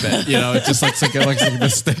a Muppet, you know. It just looks like the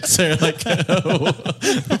sticks are like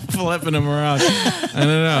flipping him around. I don't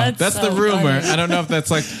know. That's so the rumor. funny. I don't know if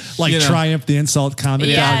that's like Like you know, Triumph the Insult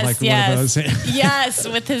Comedy Yes, Dog, like yes. one of those. Yes,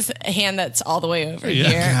 with his hand that's all the way over here.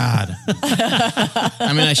 God.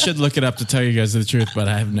 I mean, I should look it up to tell you guys the truth, but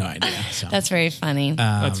I have no idea. So. That's very funny.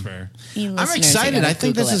 That's fair. You I'm listeners, you excited. gotta I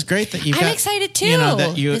think Google this is it. great that you. I'm excited too. You know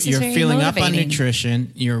that This is you're very feeling up on motivating.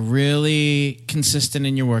 nutrition. You're really consistent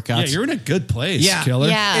in your workouts. Yeah, you're in a good place, Yeah. killer.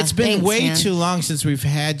 Yeah. It's been thanks, way man. too long since we've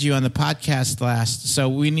had you on the podcast last, so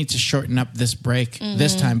we need to shorten up this break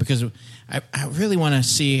this time because I really want to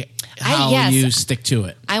see how yes. you stick to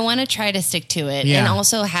it. I want to try to stick to it, Yeah. and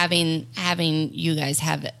also having you guys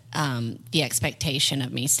have the expectation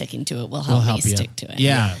of me sticking to it will help, me you. stick to it.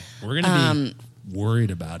 Yeah. We're going to be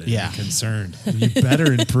worried about it Yeah. and concerned. You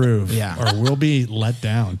better improve Yeah. or we'll be let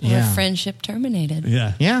down. Or Yeah. friendship terminated.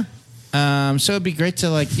 Yeah. Yeah. So it'd be great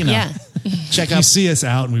to Yeah. check You out. see us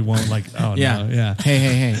out and we won't oh Yeah. no. Yeah.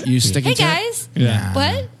 Hey. You sticking Hey to it? guys, Yeah.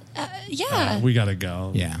 what? Yeah. We got to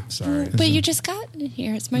go. Yeah. Sorry. But you just got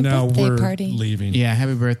here. It's my No, birthday we're party. leaving. Yeah,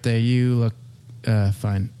 happy birthday. You look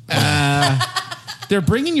fine. They're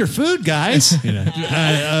bringing your food, guys. You know,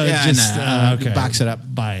 okay. Box it up.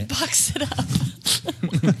 Buy it. Box it up.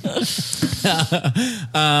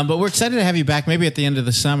 But we're excited to have you back maybe at the end of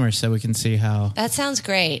the summer so we can see how That sounds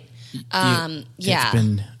great. it's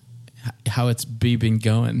been, how it's been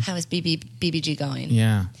going. How is BBG going?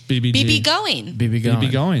 Yeah. BBG. BB going. BB going.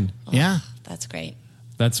 BB going. Yeah. That's great.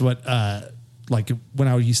 That's what, like when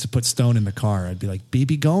I used to put Stone in the car, I'd be like,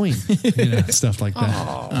 BB going. You know, stuff like that.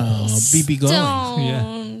 Oh, BB going.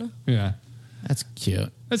 Stone. Yeah. That's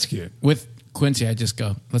cute. That's cute. With Quincy, I just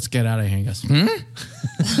go, let's get out of here. He goes,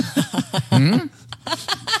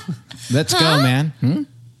 Let's go, man.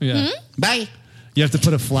 Yeah. Bye. You have to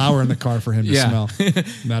put a flower in the car for him to Yeah. smell.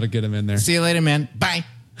 That'll get him in there. See you later, man. Bye.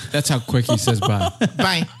 That's how quick he says bye.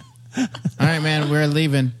 Bye. All right, man. We're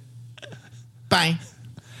leaving. Bye.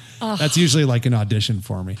 That's usually like an audition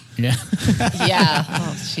for me. Yeah. Yeah.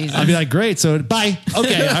 Oh, Jesus. I'd be like, great. So bye.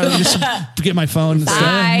 Okay. I'll just get my phone.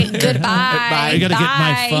 Bye. Goodbye. I got to get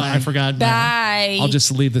my phone. I forgot. Bye. I'll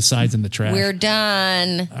just leave the sides in the trash. We're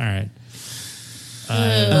done. All right.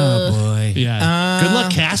 Oh, boy. Yeah. Good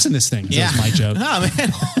luck casting this thing. Yeah. That's my joke. Oh, man.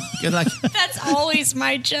 Good luck. That's always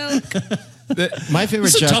my joke. My favorite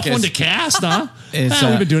It's a joke tough is, one to cast, huh? is,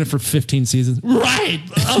 We've been doing it for 15 seasons. Right.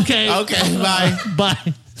 Okay. Okay, bye.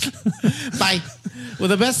 Bye. Bye. Well,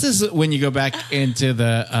 the best is when you go back into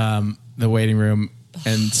the waiting room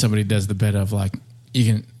and somebody does the bit of like,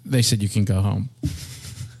 they said you can go home.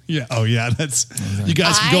 Yeah. Oh, yeah. That's. You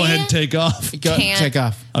guys can go ahead and take off. Go, Can't take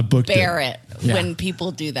off. I booked Bear it. Yeah. when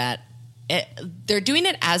people do that. They're doing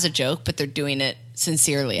it as a joke, but they're doing it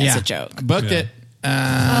sincerely as a joke. Booked Yeah. it.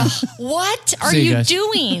 What are See you you guys.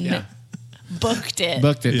 doing? Yeah. Booked it.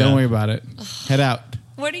 Booked it. Yeah. Don't worry about it. Head out.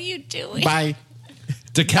 What are you doing? Bye.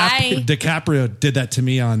 Bye. DiCaprio did that to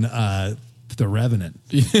me on The Revenant.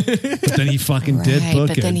 But then he fucking did Right, book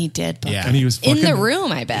but it. then he did book Yeah. it. And he was in the fucking-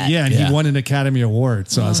 room, I bet. Yeah, and Yeah. he won an Academy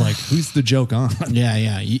Award. So I was like, who's the joke on? Yeah,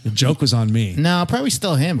 yeah. The joke was on me. No, probably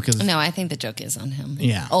still him because No, I think the joke is on him.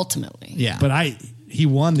 Yeah. Ultimately. yeah. But he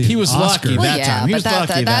won the He was Oscar. lucky Well, that yeah, time. He but was lucky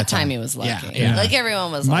that that time time. he was lucky. Yeah, yeah. Like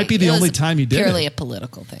everyone was Might like, be the it only was time he did purely it. a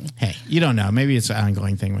political thing. Hey, you don't know. Maybe it's an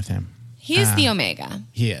ongoing thing with him. He's the Omega.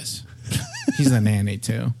 He is. He's the nanny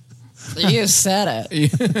too. You said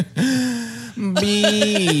it.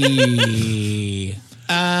 B.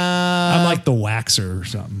 I'm like the waxer or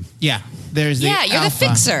something. Yeah. There's the Yeah, you're alpha, the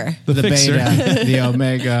fixer. The fixer. beta, the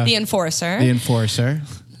omega, The enforcer. the enforcer.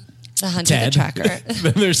 the hunter. Ted. The tracker.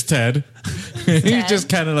 Then there's Ted. He Ted. just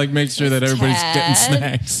kind of like makes sure that everybody's getting Ted.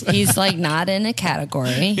 snacks. He's like not in a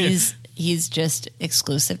category. He's just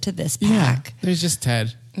exclusive to this pack. There's just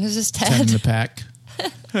Ted. This is Ted in Ted. the pack.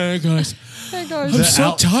 Hey guys, There goes- I'm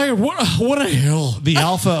so tired. What a hell. The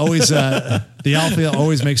alpha always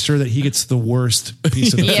makes sure that he gets the worst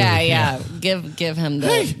piece of the yeah, food. yeah. Give him the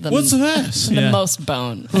Hey, the, what's this? the Yeah. most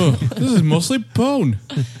bone. Oh, this is mostly bone.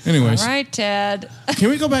 Anyways, All right, Ted. can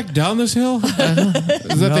we go back down this hill? Is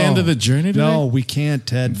that the end of the journey today? No, we can't,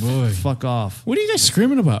 Ted. Boy. Fuck off. What are you guys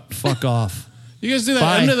screaming about? Fuck off. You guys do that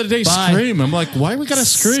Bye. end of the day Bye. scream. I'm like, why we gotta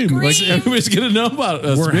scream? Like Scream. everybody's gonna know about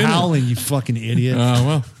us. We're screaming. howling, you fucking idiot. Oh,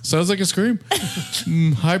 well, sounds like a scream.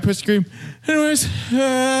 High pitched scream. Anyways,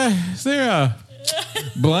 is there a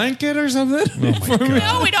blanket or something? Oh my God.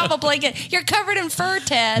 No, we don't have a blanket. You're covered in fur,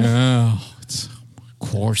 Ted. Oh, it's of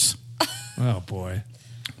course. Oh, boy.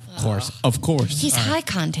 Of course. Of course. He's high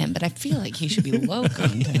content, but I feel like he should be low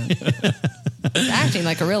content. He's acting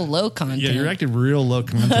like a real low content. Yeah, you're acting real low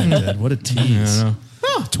content, Ted. What a tease.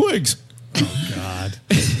 Oh, twigs. God.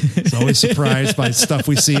 He's always surprised by stuff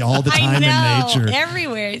we see all the time I know. in nature.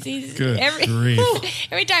 Everywhere. He's Good grief.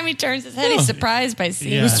 every time he turns his head, he's surprised by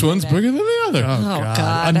seeing Yeah. This one's bigger than the other. Oh,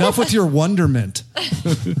 God. Enough with your wonderment.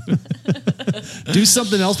 Do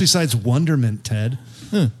something else besides wonderment, Ted.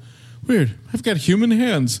 Weird. I've got human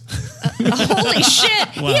hands. Holy shit!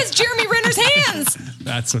 He has Jeremy Renner's hands.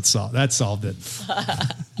 That's what solved. That solved it.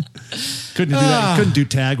 Couldn't do that. Couldn't do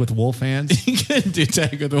tag with wolf hands. You couldn't do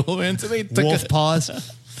tag with the wolf hands. Wolf paws.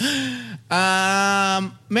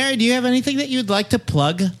 Mary, do you have anything that you'd like to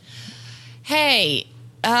plug? Hey,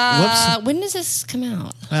 Whoops. when does this come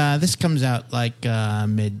out? This comes out like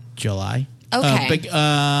mid-July. Okay.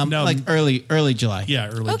 No. Like early July. Yeah,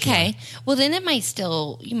 early. Okay. Well, then you might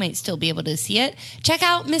still be able to see it. Check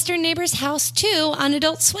out Mr. Neighbor's House 2 on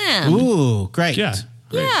Adult Swim. Ooh, great. Yeah.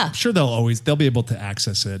 Great. Yeah. I'm sure they'll be able to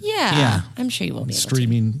access it. Yeah. Yeah. I'm sure you will be able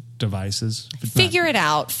Streaming devices. to. Figure it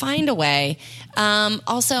out. Find a way.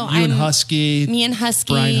 Also, You and Husky. Me and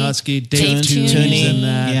Husky. Brian Husky. Dave Tooney. Tooney's in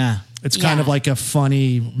that. Yeah. It's kind of like a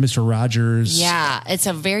funny Mr. Rogers. Yeah, it's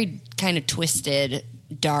a very kind of twisted,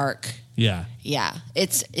 dark. Yeah. Yeah,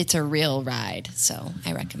 it's a real ride, so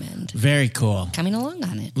I recommend. Very cool. Coming along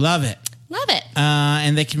on it. Love it. Love it.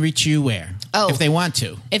 And they can reach you where? Oh. If they want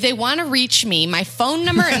to. If they want to reach me, my phone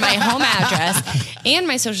number and my home address and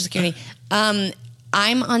my social security,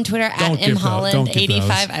 I'm on Twitter at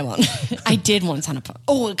mholland85. I won't. I did once on a phone.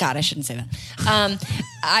 Oh, God, I shouldn't say that.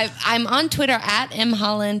 I'm on Twitter at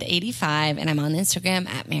mholland85, and I'm on Instagram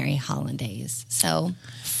at maryhollandaise. So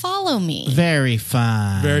follow me. Very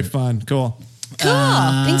fun. Very fun. Cool. Cool.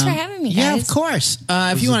 Thanks for having me, guys. Yeah, of course.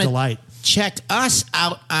 If you want delight. to check us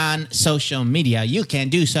out on social media, you can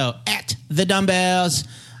do so at The Dumbbells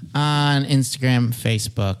on Instagram,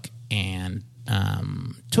 Facebook, and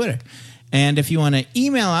Twitter. And if you want to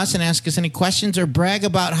email us and ask us any questions or brag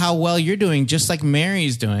about how well you're doing, just like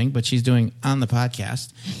Mary's doing, but she's doing on the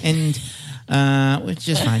podcast, and which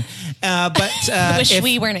is fine. Wish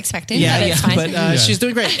we weren't expecting. Yeah, but it's fine. but she's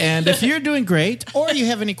doing great. And if you're doing great, or you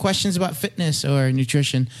have any questions about fitness or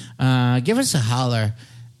nutrition, give us a holler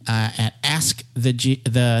at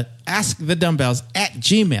askthedumbbells at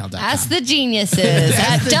gmail.com. Ask the geniuses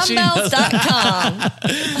at dumbbells.com.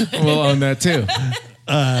 We'll own that too.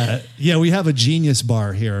 Yeah, we have a genius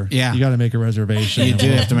bar here. Yeah. You got to make a reservation. You do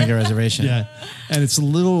have to make a reservation. Yeah. And it's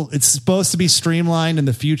supposed to be streamlined in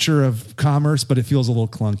the future of commerce, but it feels a little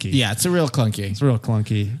clunky. Yeah, it's a real clunky. It's real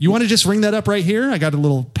clunky. You want to just ring that up right here? I got a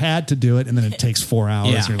little pad to do it, and then it takes 4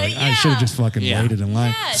 hours. Yeah. You're like, I should have just fucking waited in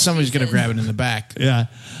line. Yeah, Somebody's going to grab it in the back. Yeah. In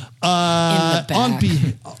the back.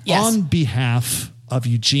 On behalf of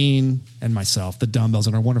Eugene and myself, the Dumbbells,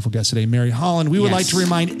 and our wonderful guest today, Mary Holland, we would like to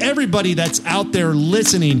remind everybody that's out there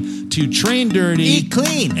listening to train dirty, eat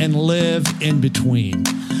clean, and live in between.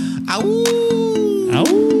 Ow. Ow.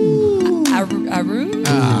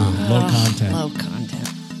 Low content. Low content.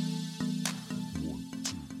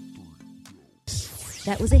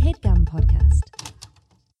 That was a HeadGum podcast.